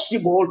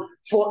impossible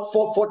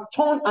for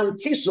thorn and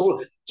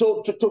thistle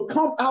to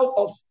come out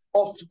of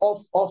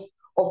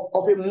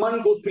a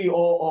mango tree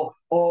or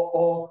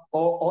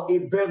a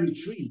berry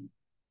tree.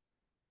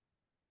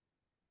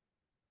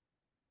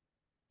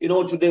 You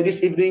know, today,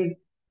 this evening,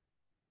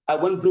 I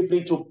went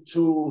briefly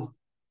to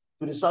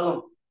the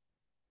salon,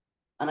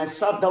 and I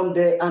sat down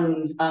there,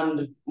 and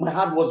my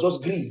heart was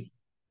just grieved.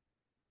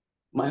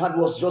 My heart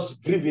was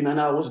just grieving, and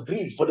I was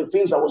grieved for the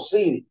things I was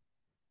seeing.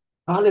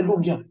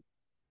 Hallelujah!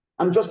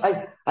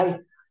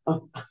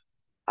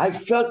 I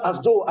felt as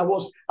though I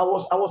was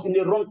in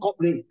the wrong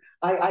company.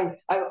 I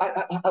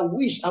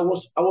wish I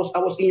was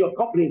in your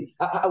company.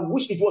 I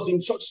wish it was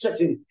in church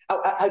setting.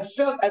 I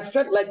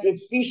felt like a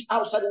fish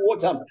outside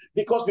water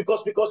because of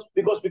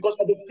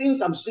the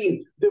things I'm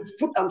seeing, the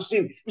fruit I'm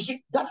seeing. You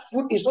see, that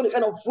fruit is not the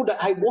kind of fruit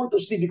that I want to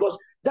see because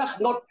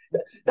that's not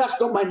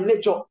my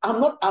nature.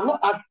 I'm not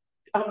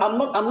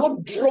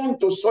drawn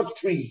to such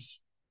trees.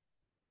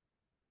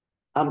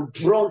 I'm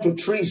drawn to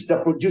trees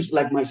that produce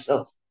like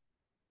myself.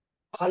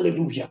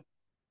 Hallelujah.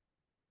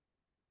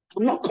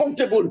 I'm not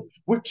comfortable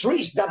with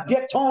trees that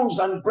bear thorns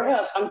and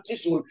briars and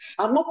thistle.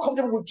 I'm not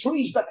comfortable with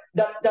trees that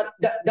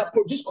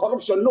produce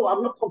corruption. No,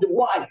 I'm not comfortable.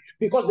 Why?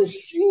 Because the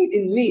seed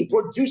in me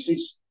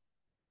produces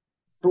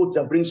fruit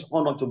that brings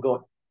honor to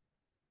God.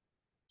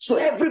 So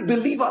every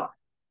believer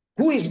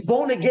who is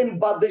born again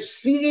by the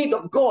seed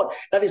of God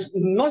that is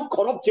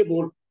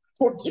non-corruptible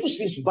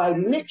produces by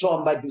nature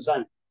and by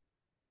design.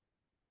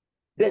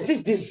 There's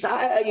this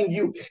desire in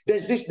you.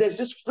 There's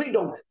this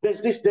freedom.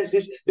 There's this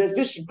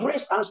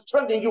grace and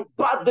strength in you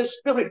by the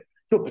Spirit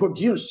to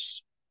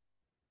produce.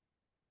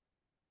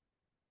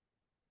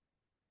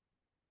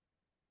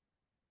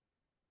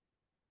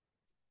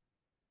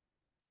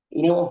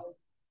 You know,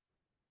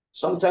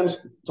 sometimes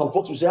some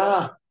folks will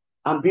say,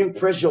 I'm being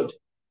pressured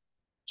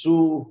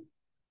to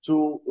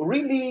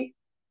really.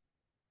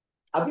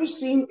 Have you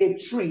seen a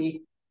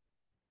tree?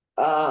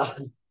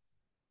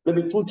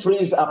 Maybe two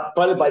trees are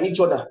planted by each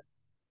other.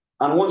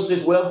 And one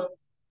says, well,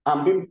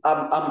 I'm being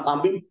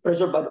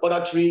pressured by the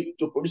other tree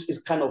to produce this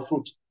kind of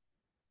fruit.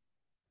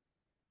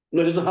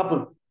 No, it doesn't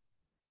happen.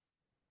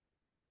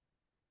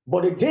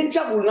 But the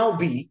danger will now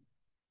be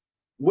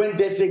when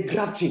there's a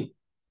grafting,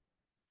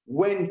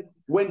 when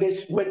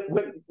there's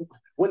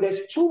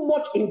too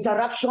much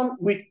interaction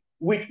with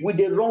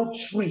the wrong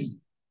tree.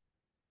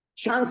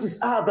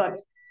 Chances are that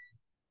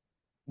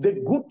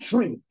the good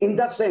tree, in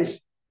that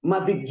sense,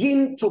 might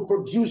begin to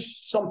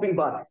produce something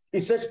bad.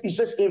 It says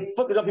in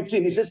 1 Peter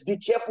 15, it says, be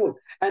careful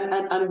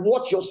and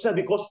watch yourself,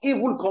 because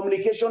evil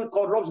communication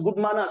corrupts good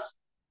manners.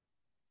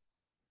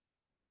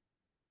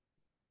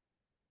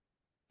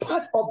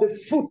 Part of the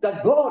fruit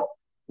that God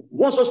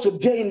wants us to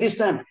bear in this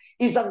time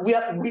is that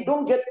we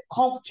don't get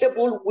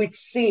comfortable with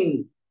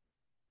sin.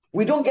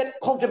 We don't get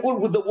comfortable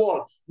with the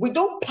world. We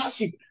don't pass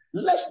it.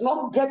 Let's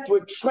not get to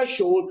a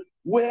threshold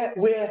where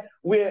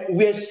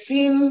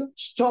sin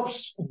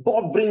stops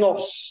bothering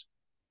us.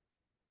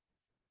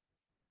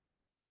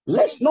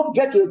 Let's not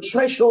get to a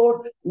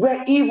threshold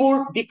where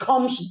evil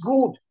becomes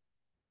good.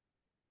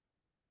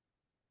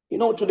 You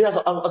know, today as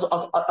I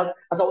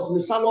was in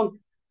the salon,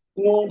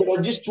 you know, there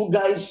were these two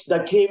guys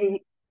that came.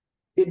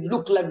 They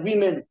looked like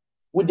women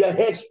with their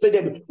heads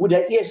split, with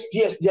their ears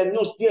pierced, their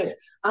nose pierced.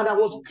 And I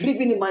was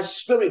grieving in my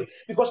spirit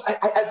because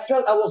I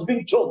felt I was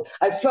being choked.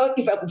 I felt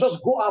if I could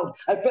just go out,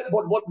 I felt,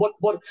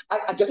 but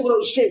I just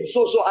wanted to shame.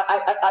 So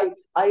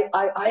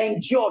I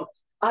endured.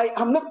 I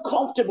am not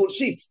comfortable.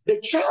 See,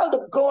 the child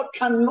of God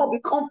cannot be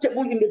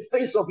comfortable in the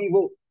face of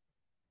evil.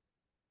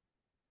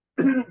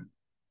 And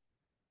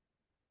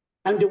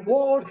the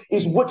world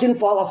is waiting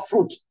for our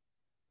fruit.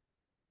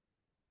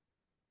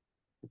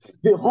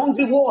 The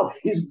hungry world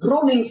is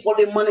groaning for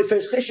the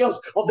manifestations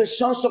of the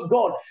sons of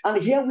God.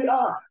 And here we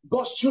are,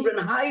 God's children,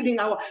 hiding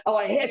our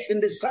heads in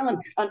the sand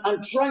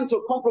and trying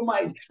to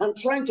compromise and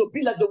trying to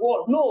be like the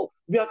world. No,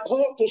 we are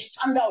called to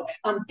stand out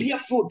and bear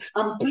fruit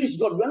and please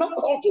God. We are not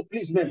called to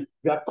please men.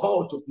 We are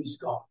called to please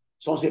God.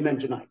 So say amen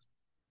tonight.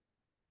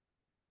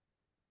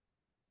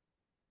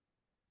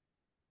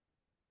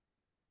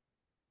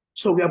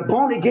 So we are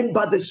born again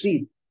by the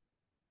seed.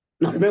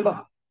 Now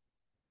remember,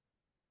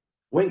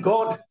 when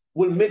God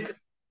will make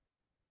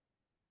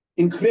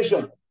in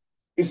creation,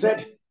 he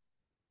said,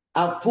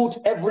 I've put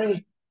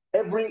every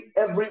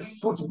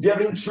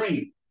fruit-bearing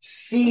tree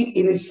seed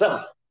in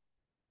itself.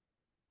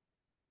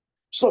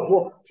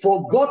 So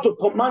for God to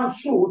command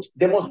fruit,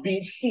 there must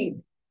be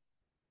seed.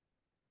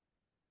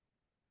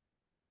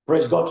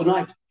 Praise God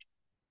tonight.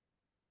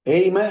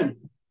 Amen.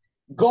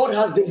 God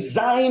has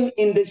designed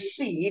in the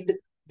seed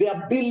the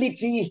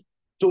ability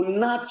to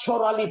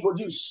naturally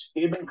produce.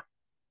 Amen.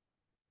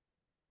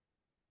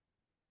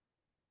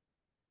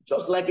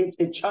 Just like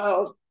a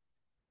child,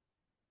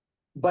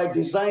 by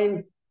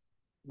design,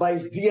 by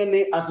his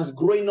DNA, as he's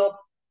growing up,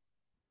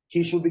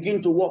 he should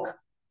begin to walk.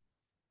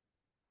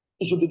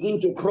 He should begin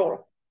to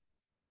crawl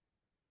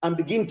and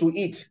begin to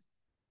eat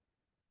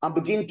and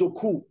begin to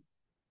coo.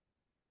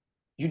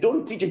 You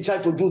don't teach a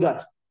child to do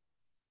that.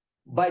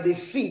 By the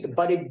seed,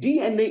 by the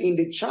DNA in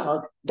the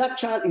child, that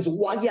child is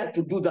wired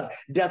to do that.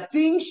 There are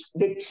things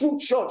the true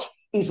church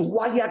is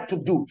wired to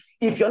do.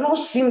 If you're not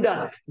seeing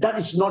that,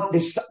 that's not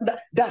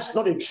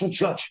a true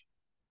church.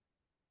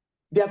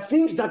 There are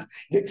things that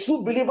the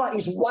true believer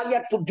is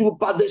wired to do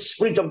by the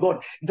Spirit of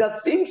God. There are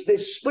things the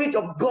Spirit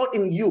of God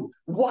in you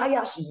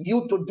wires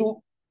you to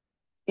do.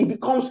 It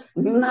becomes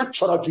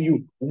natural to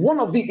you. One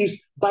of it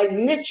is, by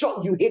nature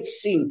you hate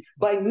sin.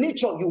 By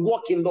nature you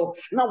walk in love.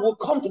 Now we'll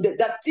come to that.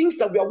 There are things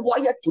that we are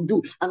wired to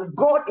do, and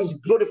God is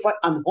glorified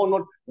and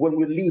honored when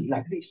we live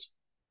like this.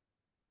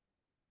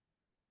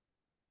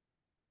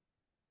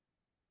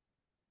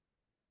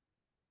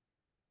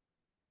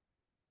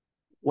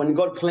 When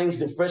God cleansed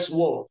the first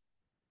world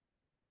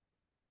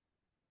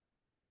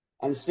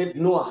and saved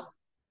Noah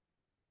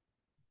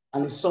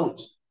and his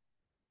sons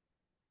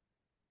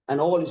and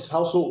all his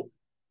household,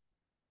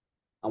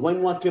 and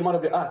when Noah came out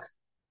of the ark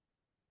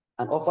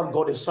and offered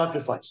God a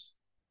sacrifice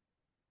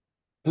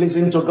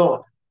pleasing to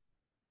God,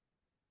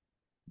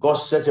 God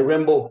set a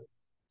rainbow.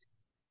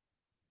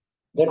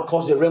 God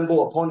caused a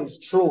rainbow upon his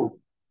throne,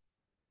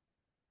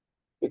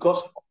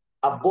 because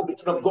above the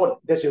throne of God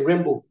there's a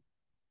rainbow.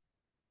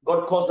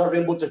 God caused that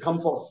rainbow to come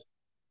forth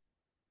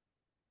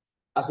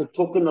as a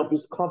token of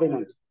his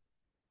covenant,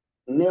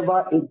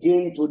 never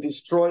again to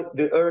destroy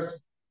the earth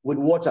with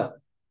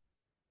water.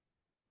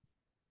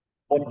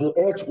 But the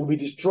earth will be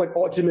destroyed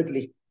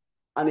ultimately,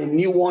 and a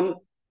new one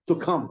to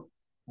come,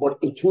 but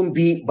it won't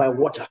be by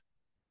water.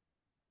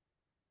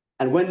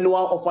 And when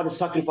Noah offered a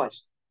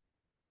sacrifice,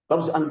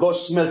 and God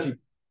smelt it,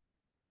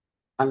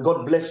 and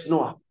God blessed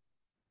Noah,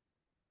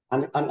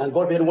 and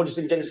God made what he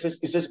said in Genesis.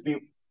 He says, be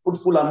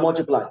fruitful and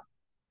multiply,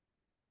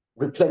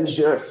 replenish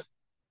the earth.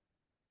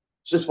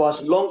 It says, for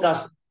as long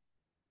as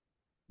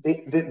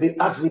the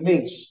earth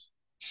remains,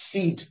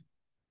 seed,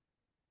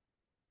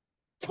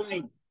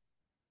 time,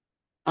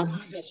 and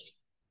harvest.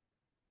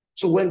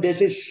 So when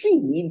there's a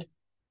seed,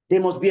 there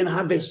must be an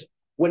harvest.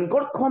 When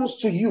God comes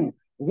to you,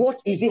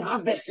 what is he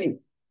harvesting?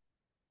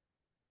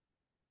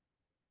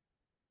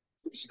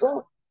 It's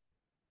God.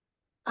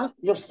 Ask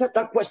yourself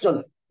that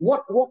question.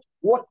 What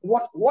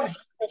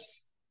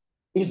harvest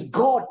is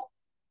God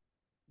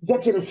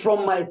getting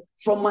from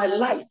my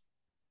life?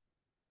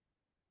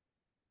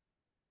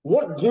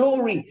 What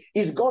glory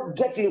is God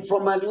getting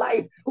from my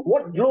life?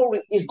 What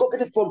glory is God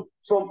getting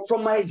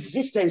from my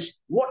existence?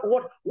 What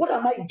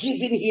am I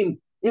giving him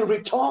in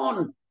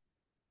return?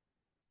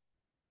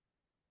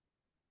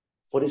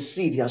 for the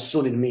seed he has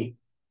sown in me.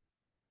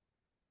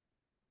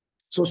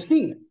 So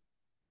seed,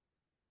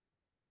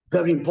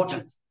 very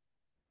important.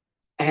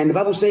 And the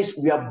Bible says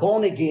we are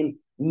born again,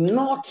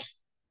 not,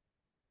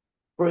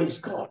 praise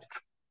God,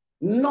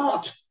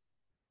 not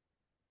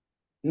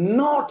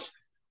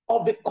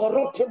of the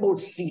corruptible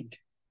seed,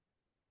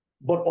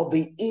 but of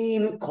the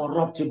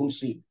incorruptible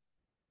seed,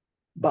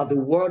 by the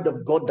word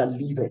of God that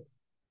liveth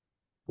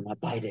and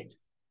abideth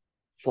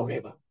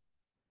forever.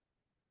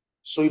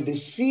 So if the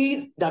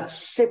seed that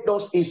saved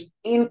us is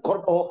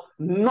incorrupt or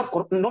not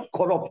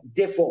corrupt,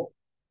 therefore,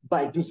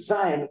 by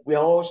design, we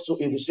are also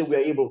able to say we are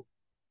able.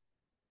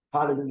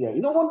 Hallelujah.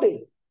 You know, one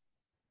day,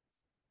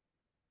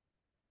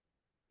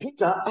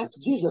 Peter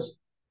asked Jesus,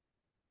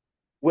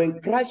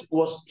 when Christ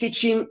was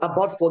teaching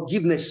about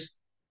forgiveness,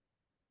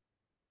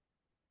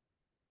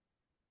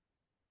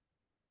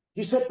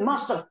 he said,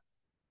 Master,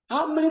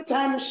 how many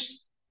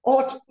times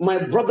ought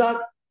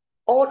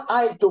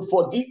I to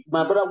forgive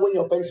my brother when he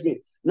offends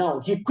me?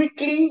 Now, he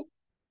quickly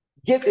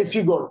gave a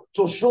figure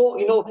to show,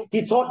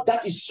 he thought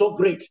that is so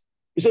great.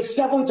 He said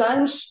 7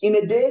 times in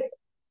a day.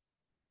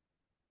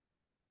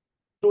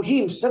 To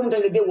him, 7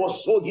 times in a day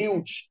was so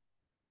huge.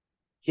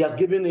 He has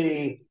given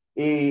he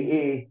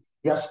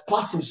has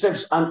passed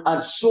himself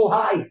and so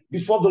high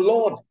before the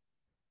Lord.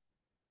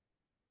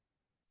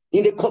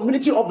 In the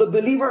community of the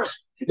believers,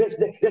 there are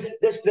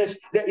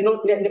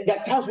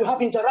times we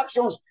have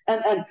interactions,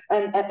 and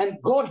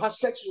God has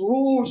set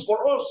rules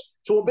for us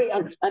to obey.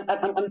 And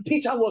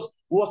Peter was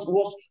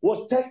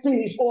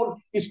testing his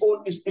own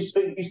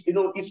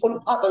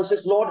path and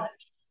says, Lord,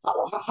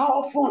 how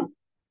often?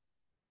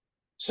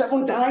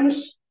 7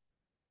 times?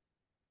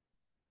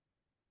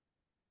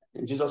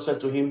 And Jesus said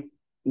to him,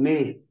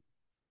 nay,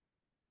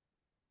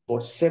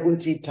 but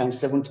 70 times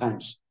 7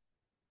 times.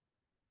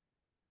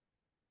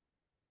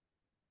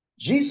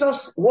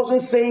 Jesus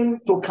wasn't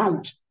saying to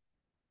count,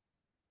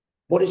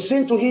 but he's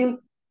saying to him,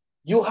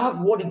 you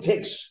have what it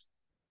takes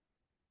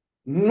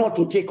not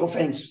to take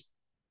offense.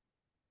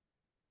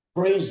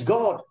 Praise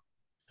God.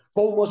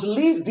 For we must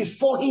live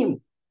before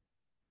him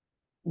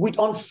with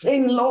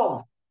unfeigned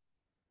love,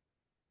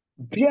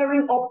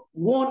 bearing up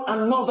one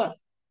another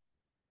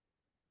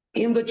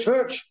in the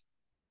church,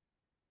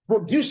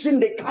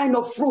 producing the kind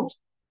of fruit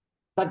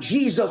that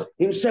Jesus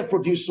himself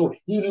produced. So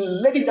he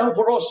laid it down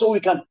for us so we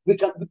can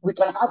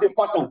have a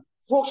pattern.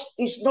 Folks,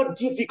 it's not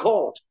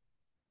difficult.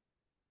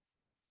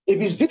 If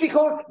it's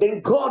difficult,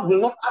 then God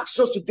will not ask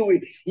us to do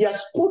it. He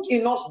has put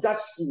in us that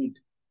seed.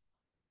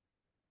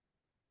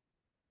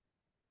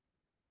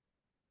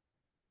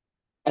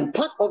 And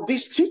part of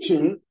this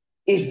teaching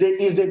is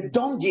the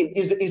dunging,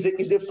 is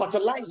the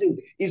fertilizing,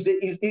 is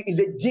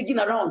the digging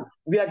around.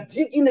 We are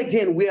digging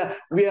again. We are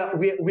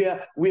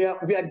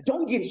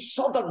dunging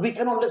so that we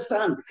can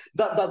understand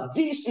that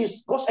this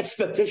is God's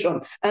expectation,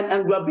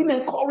 and we are being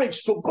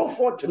encouraged to go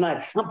forward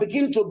tonight and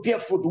begin to bear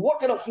fruit. What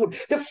kind of fruit?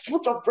 The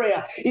fruit of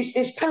prayer.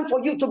 It's time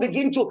for you to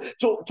begin to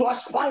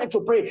aspire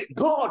to pray.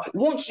 God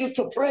wants you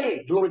to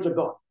pray. Glory to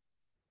God.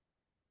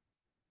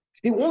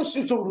 He wants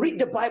you to read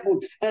the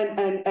Bible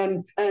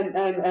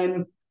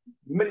and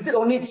meditate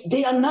on it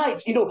day and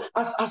night,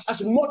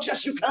 as much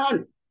as you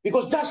can,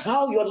 because that's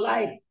how your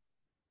life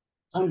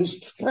can be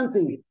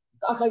strengthened.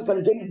 That's how you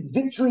can gain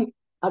victory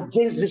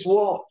against this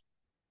world.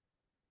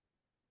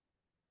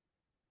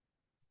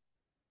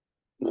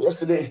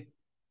 Yesterday,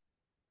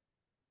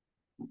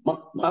 my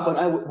wife and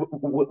I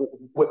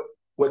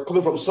were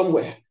coming from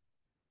somewhere,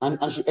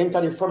 and she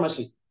entered a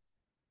pharmacy,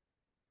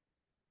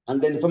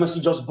 and then the pharmacy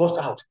just burst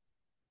out.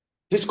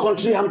 This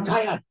country, I'm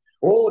tired.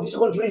 Oh, this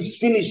country is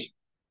finished.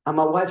 And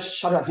my wife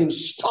shouted at him,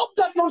 stop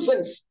that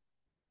nonsense.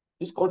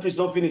 This country is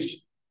not finished.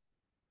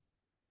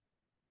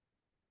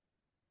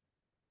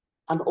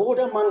 An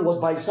older man was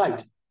by his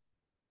side.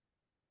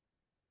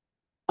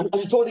 And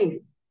he told him,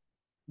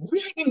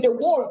 where in the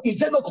world is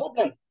there no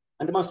problem?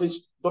 And the man says,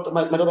 Doctor,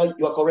 my daughter,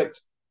 you are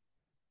correct.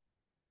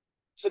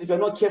 He said, if you're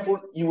not careful,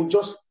 you will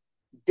just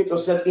get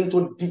yourself into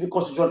a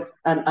difficult situation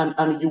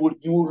and you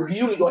will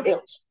ruin your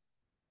health.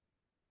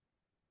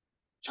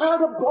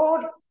 Child of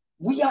God,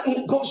 we are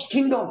in God's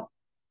kingdom.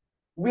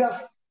 We are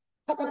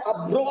scattered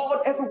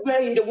abroad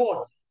everywhere in the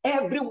world.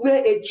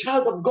 Everywhere a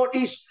child of God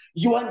is,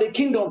 you are in the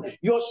kingdom.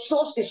 Your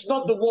source is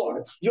not the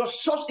world. Your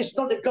source is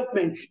not the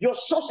government. Your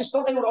source is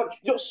not anyone else.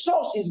 Your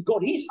source is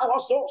God. He's our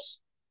source.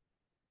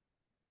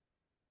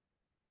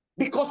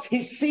 Because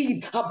his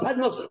seed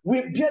abandons us, we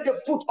bear the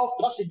fruit of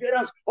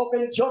perseverance, of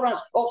endurance,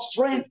 of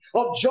strength,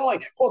 of joy.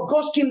 For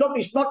God's kingdom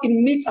is not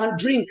in meat and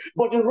drink,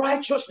 but in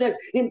righteousness,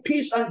 in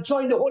peace and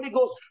joy in the Holy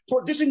Ghost,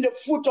 producing the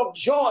fruit of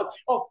joy,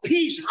 of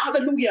peace.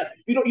 Hallelujah.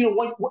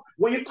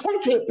 When you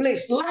come to a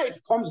place, life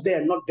comes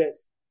there, not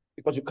death,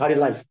 because you carry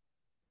life.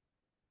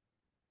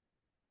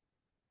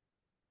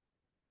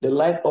 The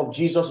life of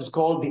Jesus is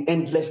called the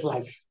endless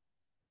life.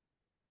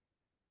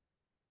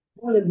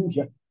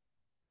 Hallelujah.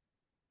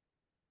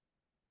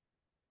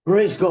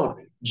 Praise God.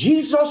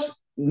 Jesus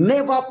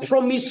never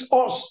promised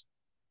us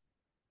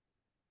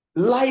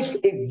life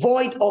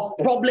void of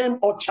problem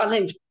or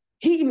challenge.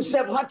 He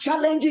himself had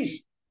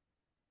challenges.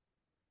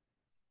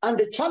 And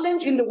the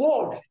challenge in the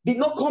world did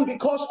not come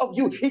because of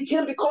you. It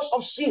came because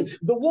of sin.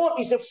 The world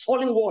is a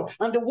falling world,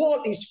 and the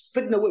world is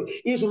fading away.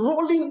 It's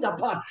rolling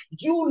apart.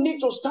 You need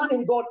to stand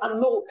in God and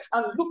know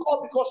and look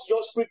up, because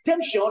your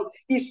redemption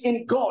is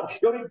in God.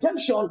 Your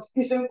redemption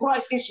is in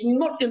Christ. It's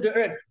not in the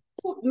earth.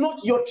 Put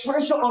not your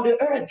treasure on the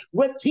earth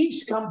where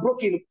thieves can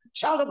break in.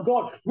 Child of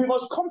God, we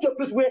must come to a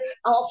place where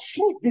our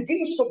fruit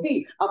begins to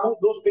be among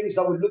those things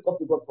that we look up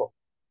to God for.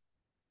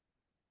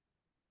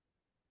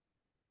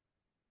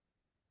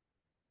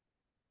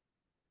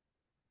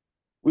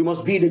 We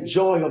must be the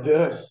joy of the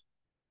earth.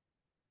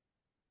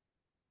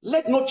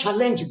 Let no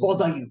challenge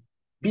bother you.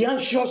 Be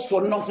anxious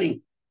for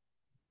nothing.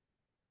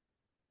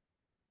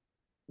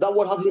 That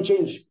word hasn't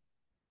changed.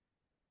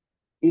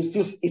 It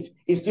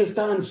still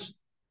stands.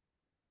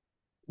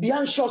 Be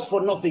anxious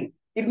for nothing.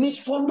 It means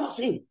for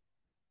nothing.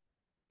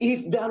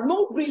 If there are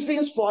no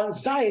reasons for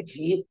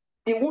anxiety,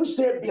 it won't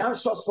say be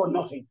anxious for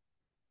nothing.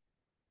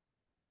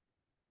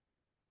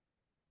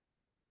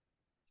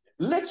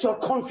 Let your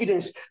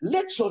confidence,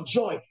 let your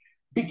joy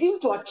begin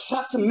to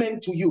attract men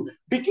to you.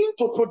 Begin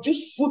to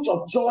produce fruit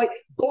of joy,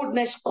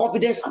 boldness,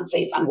 confidence, and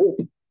faith and hope.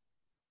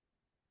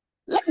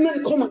 Let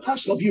men come and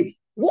ask of you,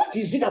 what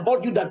is it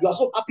about you that you are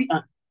so happy?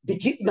 And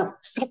begin now,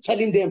 start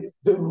telling them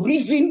the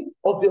reason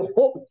of the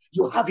hope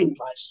you have in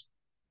Christ.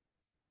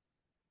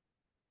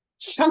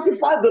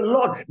 Sanctify the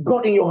Lord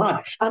God in your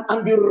heart,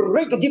 and be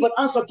ready to give an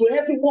answer to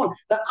everyone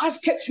that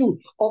asketh you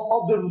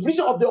of the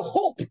reason of the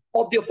hope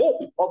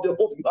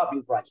you have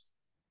in Christ.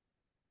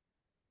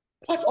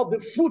 Part of the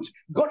fruit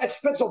God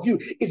expects of you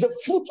is the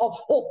fruit of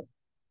hope,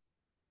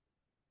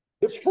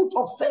 the fruit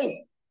of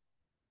faith,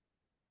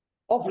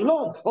 of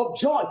love, of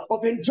joy,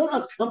 of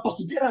endurance and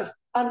perseverance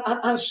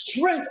and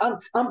strength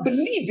and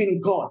belief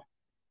in God.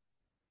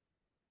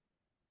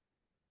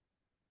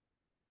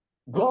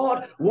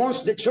 God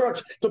wants the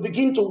church to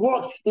begin to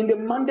work in the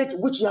mandate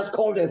which He has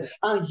called them.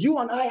 And you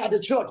and I are the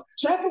church.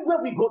 So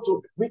everywhere we go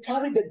to, we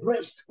carry the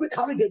grace, we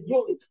carry the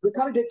glory, we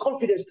carry the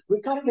confidence,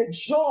 we carry the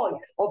joy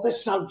of the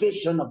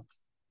salvation of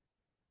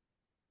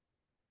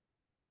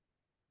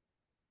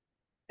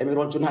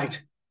everyone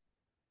tonight.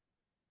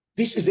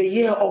 This is a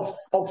year of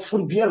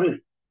fruit bearing.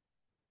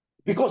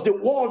 Because the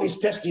world is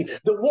thirsty,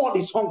 the world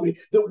is hungry,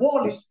 the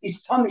world is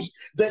famished.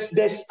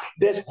 There's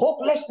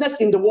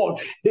hopelessness in the world.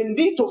 They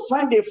need to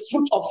find a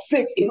fruit of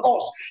faith in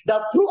us,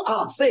 that through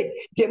our faith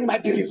they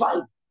might be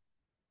revived.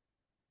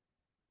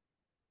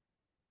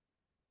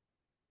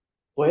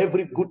 For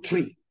every good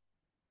tree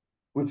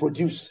will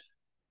produce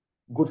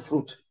good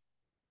fruit.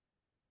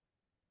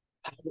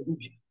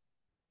 Hallelujah.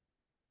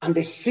 And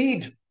the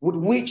seed with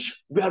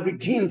which we are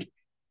redeemed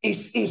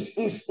is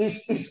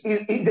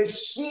the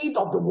seed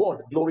of the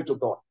word. Glory to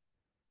God.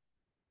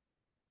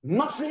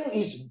 Nothing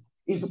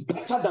is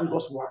better than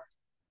God's word.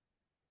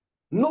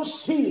 No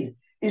seed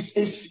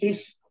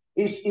is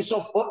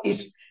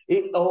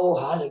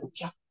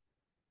hallelujah.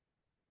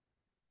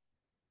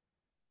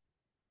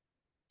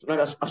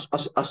 Tonight,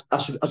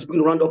 as we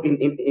round up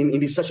in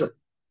this session,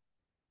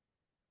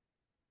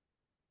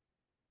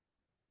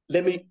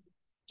 let me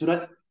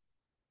tonight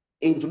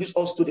introduce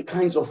us to the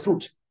kinds of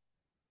fruit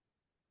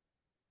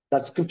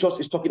that scriptures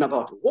is talking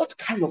about. What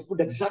kind of fruit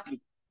exactly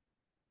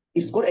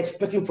is God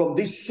expecting from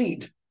this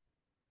seed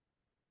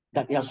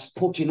that He has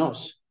put in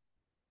us?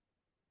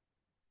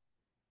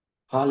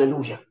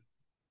 Hallelujah.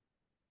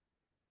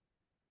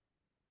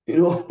 You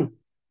know,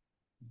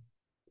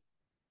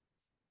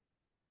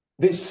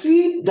 the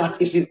seed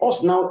that is in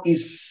us now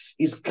is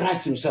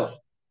Christ Himself.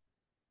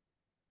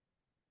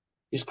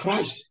 Is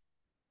Christ.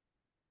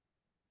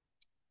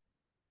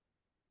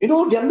 You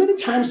know, there are many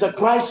times that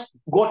Christ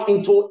got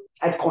into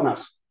tight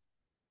corners.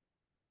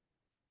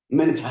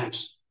 Many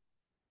times.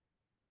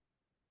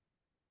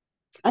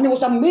 And He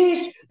was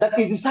amazed that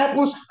His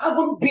disciples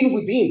haven't been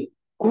with Him.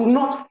 Could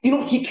not, you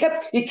know, He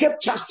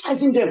kept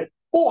chastising them.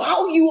 Oh,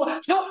 how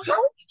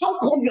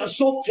come you are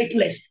so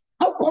faithless?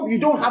 How come you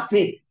don't have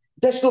faith?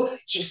 There's no,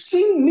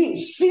 seeing me,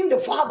 seeing the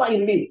Father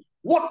in me.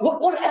 What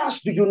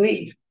else do you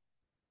need?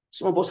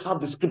 Some of us have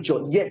the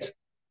scripture, yet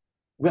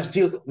we are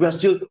still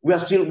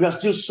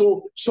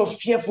so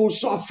fearful,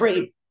 so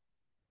afraid.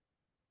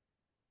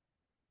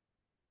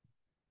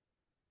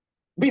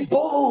 Be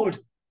bold,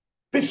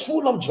 be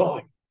full of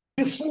joy,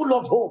 be full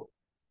of hope.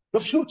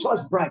 Your future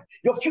is bright.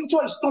 Your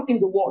future is not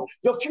in the world.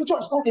 Your future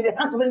is not in the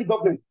hands of any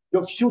government.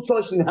 Your future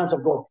is in the hands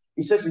of God.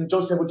 He says in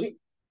John 17.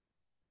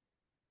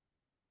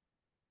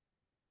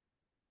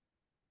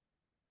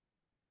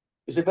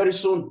 He said, very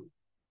soon,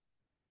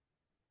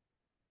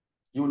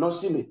 you will not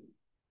see me.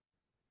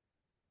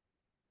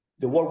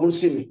 The world won't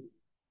see me,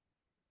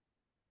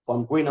 for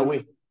I'm going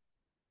away.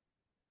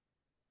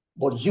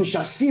 But you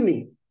shall see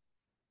me,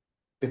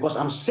 because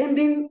I'm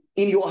sending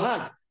in your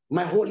heart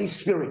my Holy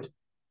Spirit,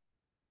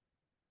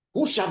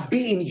 who shall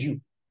be in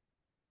you,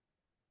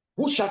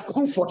 who shall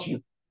comfort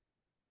you.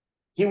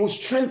 He will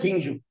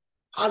strengthen you.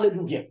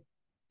 Hallelujah.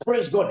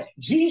 Praise God.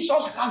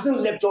 Jesus hasn't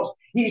left us.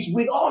 He is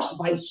with us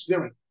by His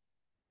Spirit.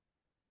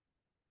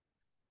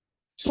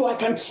 So I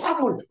can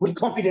travel with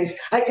confidence.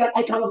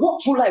 I can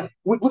walk through life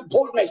with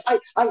boldness.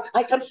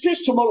 I can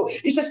face tomorrow.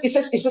 It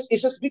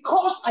says,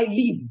 because I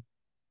live,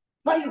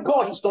 my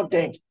God is not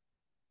dead.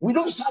 We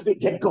don't serve a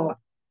dead God.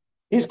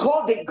 He's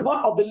called the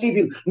God of the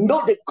living,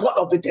 not the God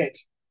of the dead.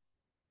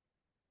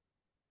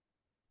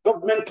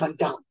 Government can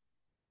down.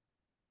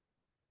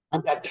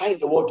 And there are times in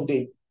the world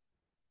today.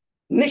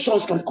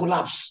 Nations can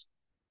collapse.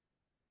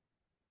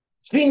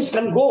 Things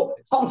can go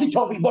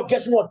topsy-turvy, but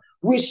guess what?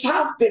 We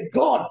serve the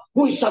God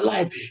who is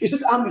alive. He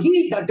says, I'm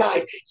he that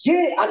died,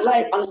 yea,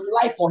 alive, and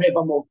alive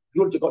forevermore.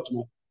 Glory to God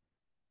tonight.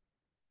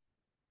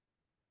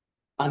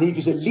 And if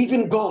he's a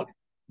living God,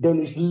 then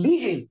he's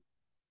living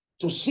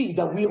to see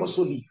that we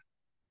also live.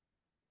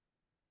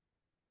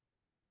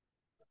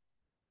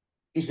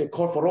 It's a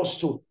call for us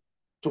to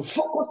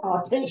focus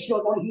our attention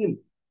on him.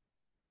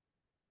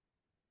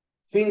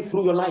 Think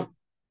through your life.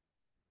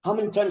 How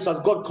many times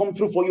has God come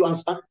through for you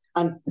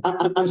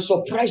and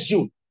surprised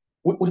you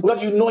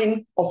without you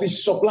knowing of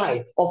his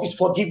supply, of his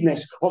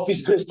forgiveness, of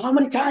his grace? How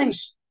many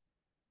times?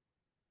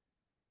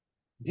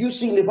 Do you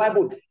see in the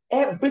Bible,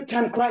 every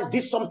time Christ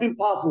did something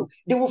powerful,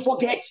 they will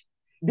forget.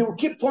 They will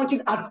keep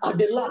pointing at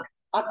the lack,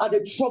 at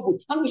the trouble.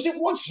 And we say,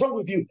 what's wrong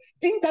with you?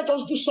 Didn't I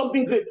just do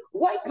something great?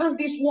 Why can't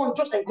this one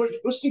just encourage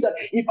you to see that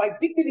if I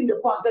did it in the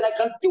past, then I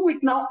can do it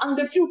now and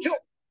the future?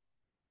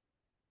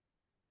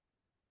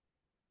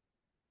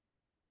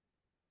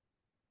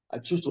 I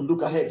choose to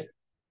look ahead,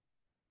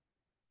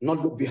 not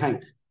look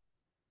behind.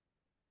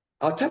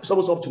 Our time is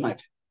almost up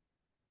tonight.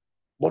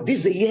 But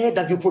this is a year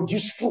that you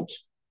produce fruit.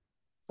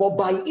 For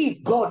by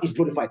it, God is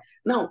glorified.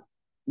 Now,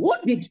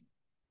 what did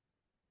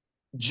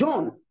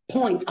John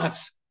point at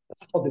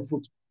of the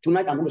fruit?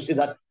 Tonight, I'm going to say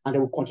that, and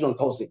then we'll continue on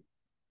Thursday.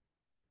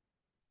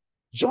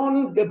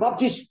 John the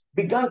Baptist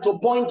began to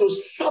point to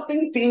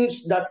certain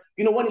things that,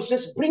 when he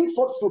says, bring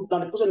forth fruit. Now,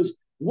 the question is,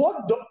 what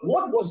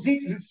was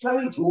it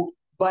referring to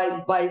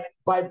by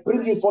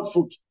bringing forth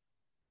fruit?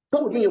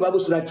 Come with me in your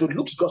Bibles tonight to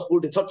Luke's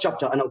Gospel, the 3rd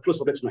chapter, and I'll close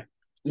for that tonight.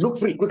 Luke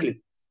 3,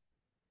 quickly.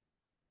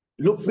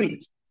 Luke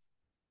 3.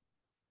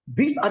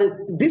 These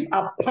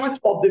are part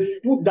of the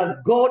fruit that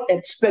God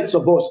expects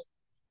of us.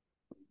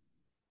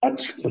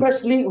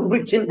 Expressly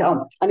written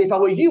down. And if I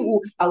were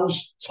you, I would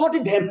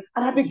study them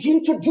and I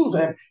begin to do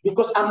them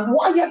because I'm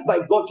wired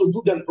by God to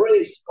do them.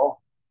 Praise God.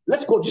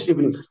 Let's go this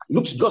evening.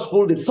 Luke's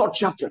Gospel, the 3rd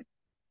chapter.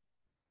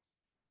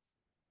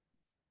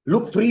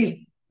 Luke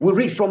 3, we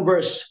read from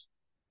verse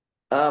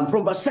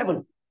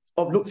 7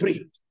 of Luke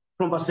 3,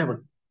 from verse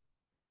 7.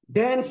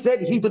 Then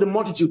said he to the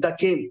multitude that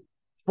came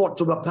forth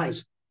to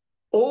baptize,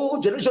 O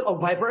generation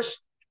of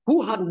vipers,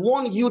 who had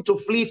warned you to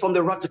flee from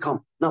the wrath to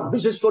come? Now,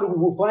 this is a story we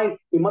will find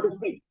in Matthew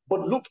 3,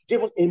 but Luke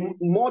gave us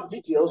more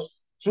details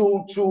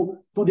to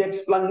the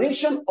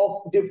explanation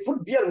of the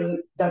fruit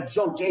bearing that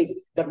John gave,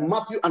 that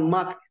Matthew and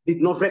Mark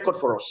did not record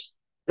for us.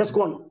 Let's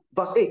go on.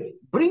 Verse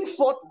 8. Bring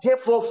forth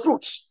therefore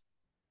fruits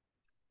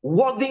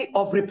worthy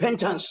of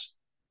repentance,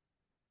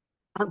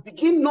 and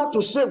begin not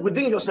to say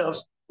within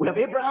yourselves, we have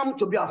Abraham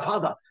to be our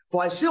father.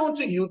 For I say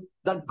unto you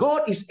that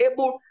God is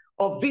able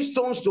of these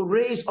stones to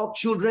raise up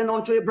children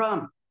unto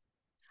Abraham.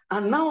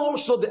 And now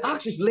also the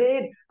axe is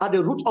laid at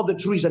the root of the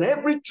trees, and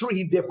every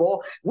tree,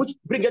 therefore, which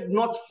bringeth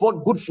not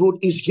forth good fruit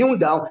is hewn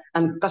down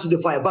and cast into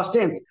the fire. Verse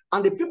 10.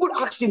 And the people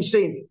asked him,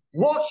 saying,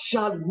 what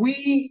shall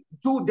we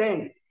do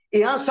then?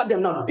 He answered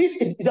them. Now, this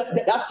is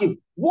asking,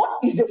 what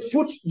is the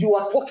fruit you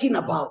are talking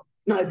about?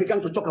 Now I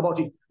began to talk about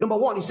it. Number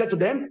 1, he said to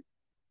them,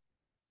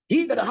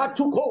 he that had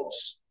 2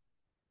 coats,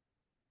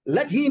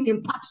 let him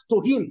impart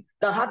to him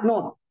that had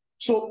none.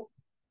 So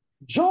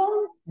John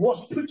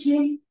was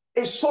preaching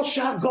a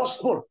social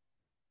gospel.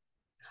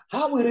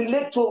 How we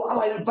relate to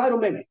our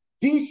environment.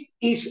 This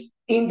is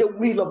in the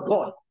will of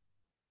God.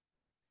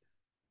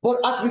 But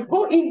as we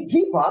go in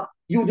deeper,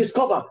 you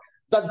discover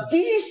that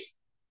this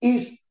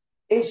is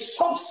a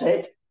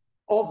subset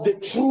of the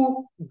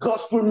true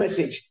gospel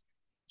message.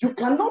 You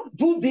cannot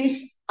do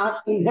this and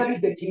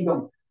inherit the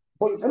kingdom.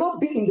 But you cannot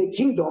be in the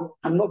kingdom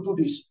and not do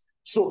this.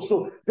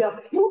 So there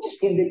are fruits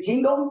in the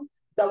kingdom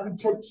that we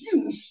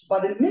produce by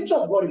the nature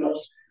of God in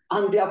us,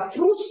 and there are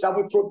fruits that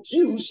we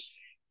produce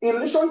in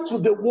relation to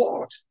the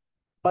world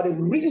by the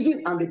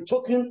reason and the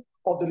token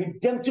of the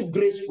redemptive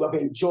grace we have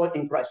enjoyed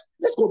in Christ.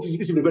 Let's go to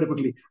this very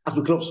quickly as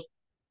we close.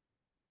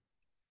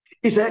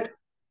 He said,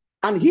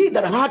 and he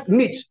that had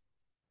meat,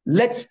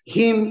 let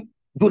him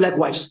do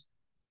likewise.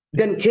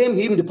 Then came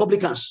him the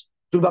publicans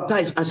to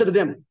baptize, and said to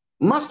them,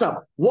 Master,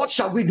 what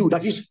shall we do?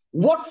 That is,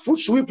 what fruit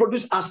should we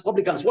produce as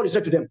publicans? What he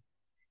said to them?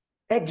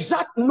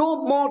 Exact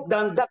no more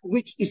than that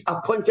which is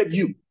appointed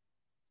you.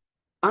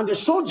 And the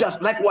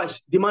soldiers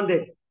likewise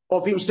demanded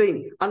of him,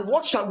 saying, and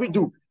what shall we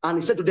do? And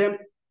he said to them,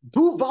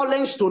 do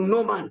violence to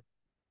no man,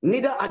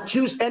 neither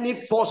accuse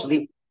any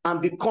falsely,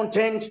 and be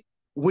content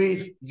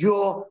with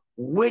your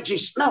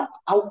wages. Now,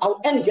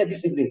 I'll end here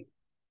this evening.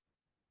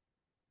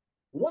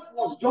 What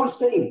was John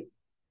saying?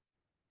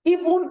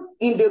 Even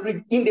in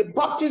the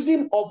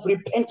baptism of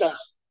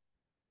repentance,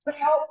 prior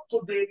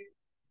to the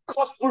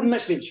gospel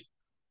message,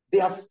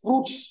 there are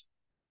fruits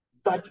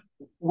that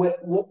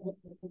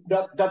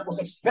that was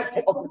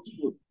expected of the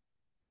people.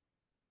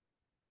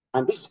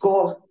 And this is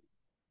called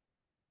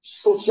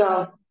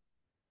social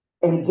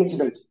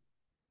engagement.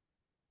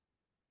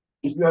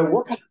 If you are a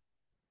worker,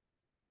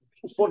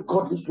 for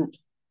godly fruit.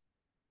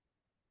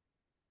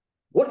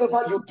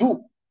 Whatever you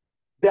do,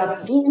 there are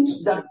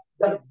things that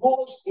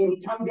goes in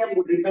tandem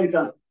with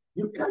repentance.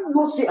 You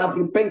cannot say I've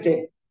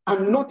repented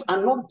and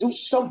not do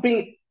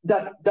something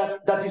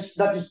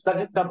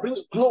that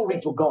brings glory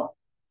to God.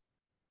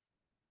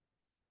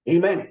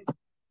 Amen.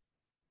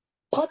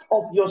 Part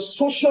of your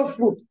social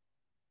fruit,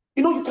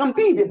 you can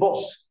be the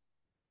boss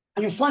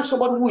and you find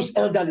somebody who is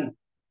elderly.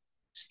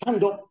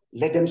 Stand up,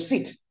 let them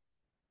sit.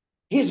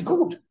 He's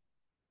good.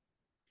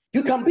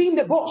 You can be in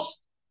the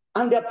boss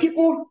and there are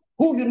people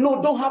who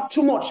don't have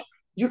too much.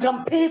 You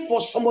can pay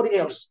for somebody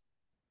else.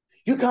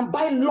 You can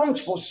buy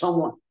lunch for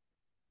someone.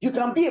 You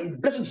can be a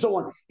blessing to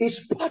someone.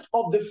 It's part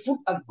of the fruit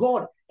that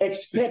God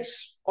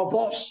expects of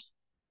us.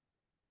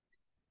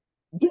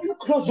 Don't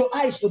close your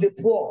eyes to the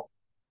poor.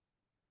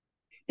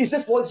 It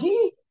says, for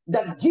he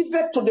that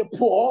giveth to the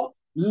poor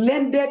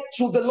lendeth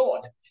to the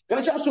Lord.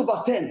 Galatians 2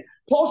 verse 10.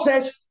 Paul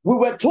says, we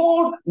were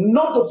told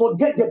not to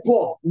forget the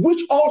poor,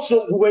 which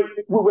also we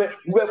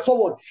were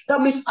forward.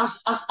 That means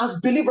as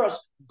believers,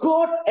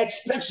 God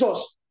expects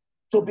us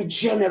to be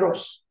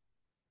generous.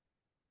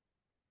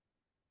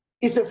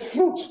 It's a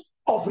fruit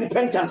of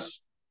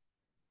repentance.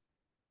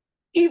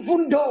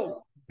 Even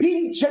though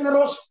being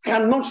generous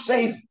cannot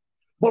save,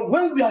 but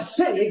when we are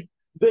saved,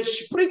 the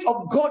Spirit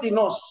of God in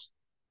us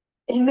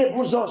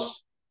enables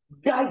us,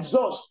 guides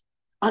us,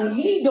 and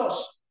leads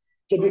us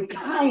to be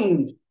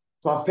kind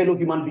to our fellow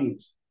human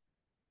beings.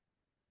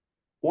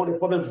 One of the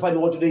problems we find in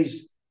the world today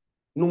is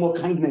no more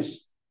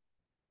kindness.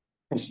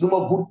 There's no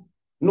more good.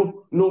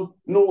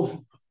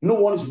 No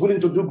one is willing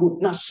to do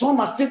good. Now some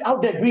are still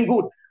out there doing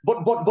good,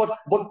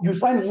 but you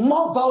find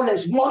more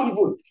violence, more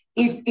evil.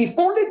 If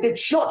only the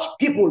church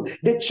people,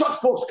 the church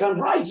folks can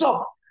rise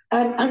up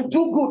and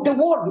do good, the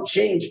world will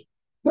change.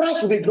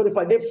 Christ will be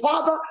glorified. The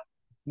Father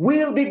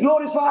will be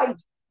glorified.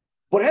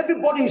 But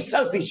everybody is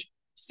selfish,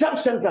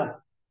 self-centered,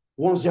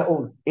 wants their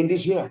own. In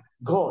this year,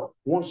 God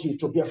wants you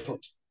to bear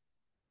fruit.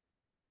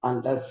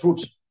 And that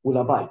fruit will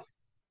abide.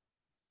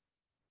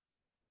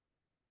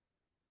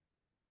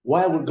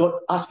 Why would God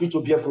ask you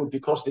to bear fruit?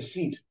 Because the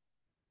seed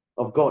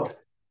of God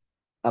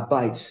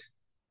abides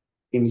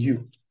in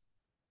you.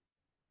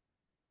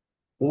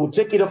 We will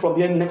take it up from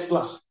here in the next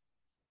class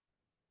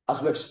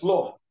as we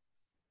explore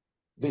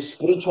the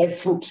spiritual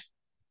fruit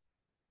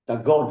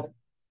that God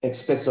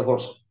expects of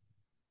us.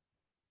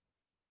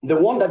 The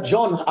one that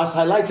John has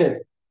highlighted,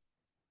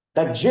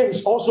 that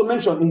James also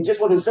mentioned in James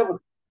 1:7.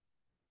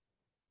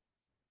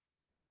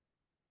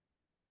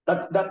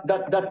 That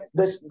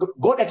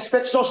God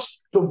expects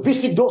us to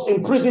visit those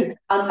in prison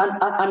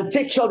and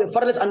take care of the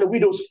fatherless and the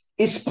widows.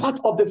 Is part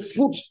of the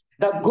fruit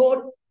that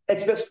God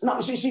expects. Now,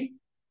 see,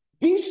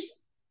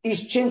 this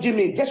is changing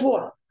me. Guess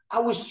what? I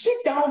will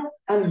sit down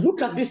and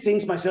look at these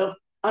things myself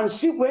and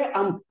see where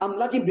I'm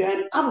lagging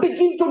behind and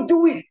begin to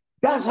do it.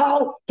 That's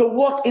how to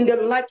walk in the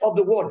light of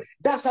the word.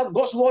 That's how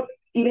God's word.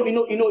 We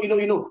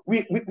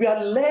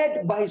are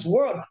led by his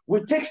word.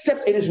 We take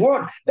steps in his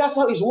word. That's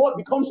how his word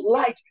becomes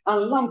light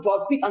and lamp to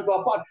our feet and to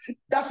our path.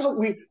 That's how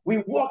we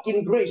walk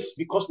in grace,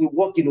 because we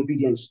walk in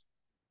obedience.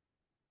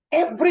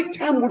 Every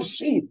time we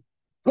see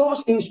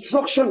God's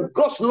instruction,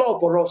 God's law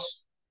for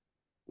us,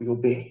 we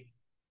obey.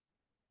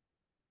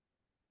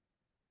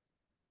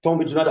 Turn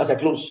me tonight as I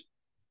close.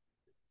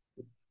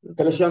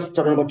 Galatians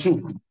chapter number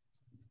 2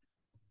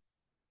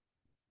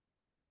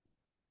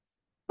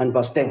 and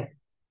verse 10.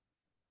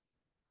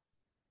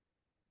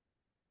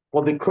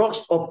 For the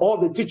crux of all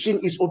the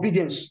teaching is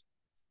obedience.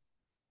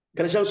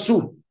 Galatians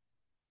 2,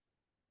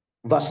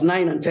 verse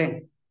 9 and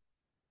 10.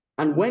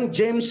 And when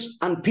James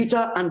and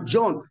Peter and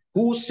John,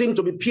 who seemed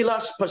to be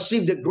pillars,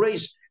 perceived the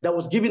grace that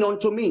was given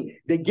unto me,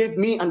 they gave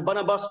me and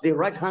Barnabas the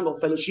right hand of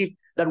fellowship,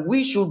 that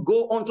we should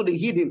go unto the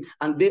heathen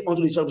and they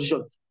unto the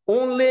circumcision.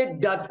 Only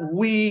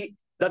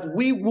they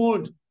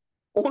would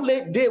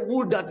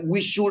that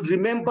we should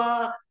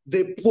remember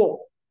the poor.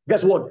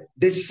 Guess what?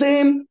 The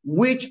same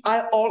which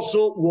I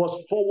also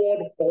was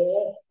forward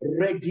or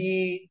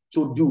ready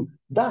to do.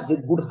 That's the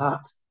good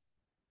heart.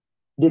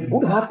 The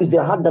good heart is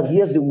the heart that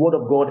hears the word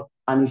of God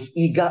and is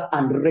eager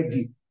and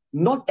ready,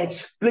 not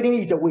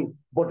explaining it away,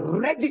 but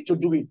ready to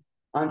do it.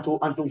 And to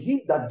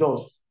him that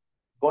does,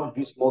 God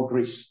gives more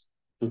grace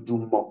to do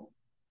more,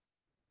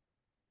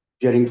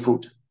 bearing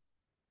fruit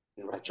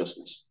in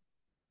righteousness.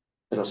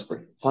 Let us pray.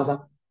 Father,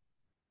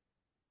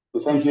 we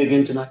thank you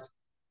again tonight,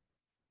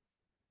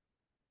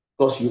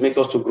 because you make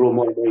us to grow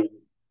more and more.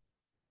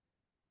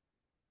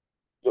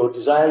 Your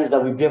desire is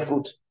that we bear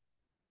fruit,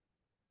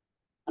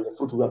 and the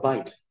fruit will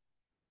abide.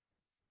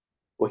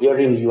 For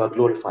hearing you are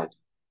glorified.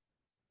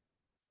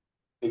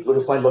 Be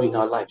glorified, Lord, in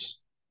our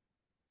lives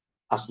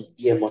as we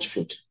bear much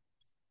fruit,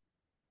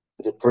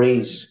 with the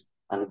praise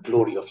and the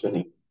glory of your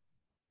name.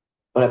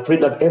 But I pray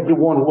that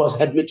everyone who has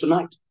heard me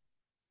tonight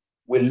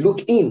will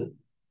look in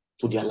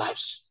to their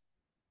lives,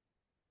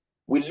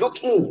 we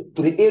look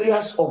into the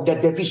areas of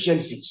their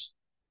deficiencies.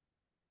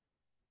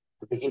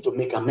 We begin to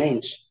make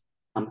amends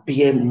and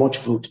bear much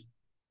fruit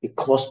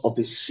because of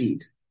the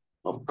seed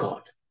of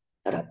God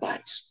that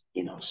abides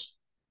in us.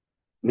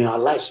 May our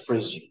lives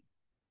praise you.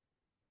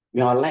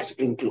 May our lives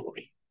bring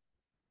glory.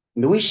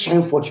 May we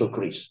shine forth your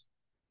grace.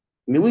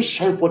 May we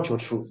shine forth your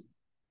truth.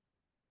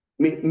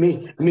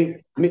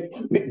 May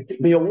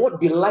your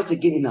word be light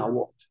again in our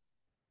world.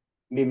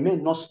 May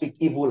men not speak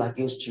evil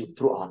against you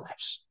through our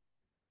lives.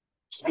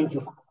 Thank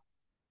you, Father.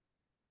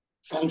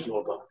 Thank you,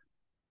 O God.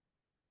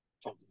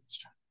 Thank you,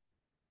 Mr.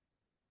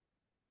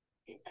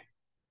 Amen.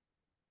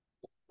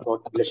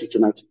 God bless you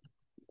tonight.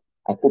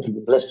 I hope you will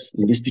be blessed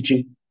in this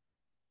teaching.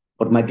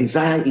 But my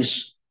desire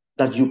is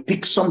that you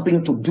pick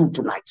something to do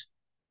tonight.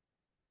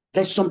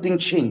 Let something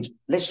change.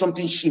 Let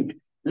something shift.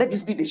 Let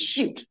this be the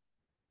shift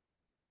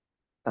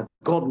that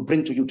God will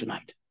bring to you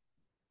tonight.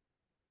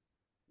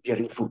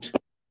 Bearing fruit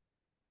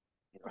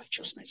in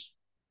righteousness.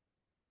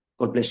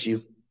 God bless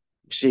you.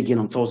 See you again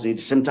on Thursday at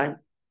the same time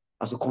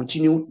as we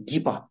continue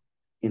deeper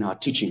in our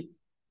teaching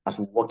as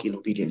we walk in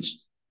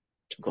obedience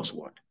to God's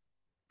word.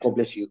 God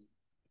bless you.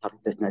 Have a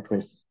blessed night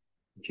rest.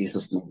 In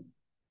Jesus' name.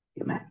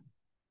 Amen.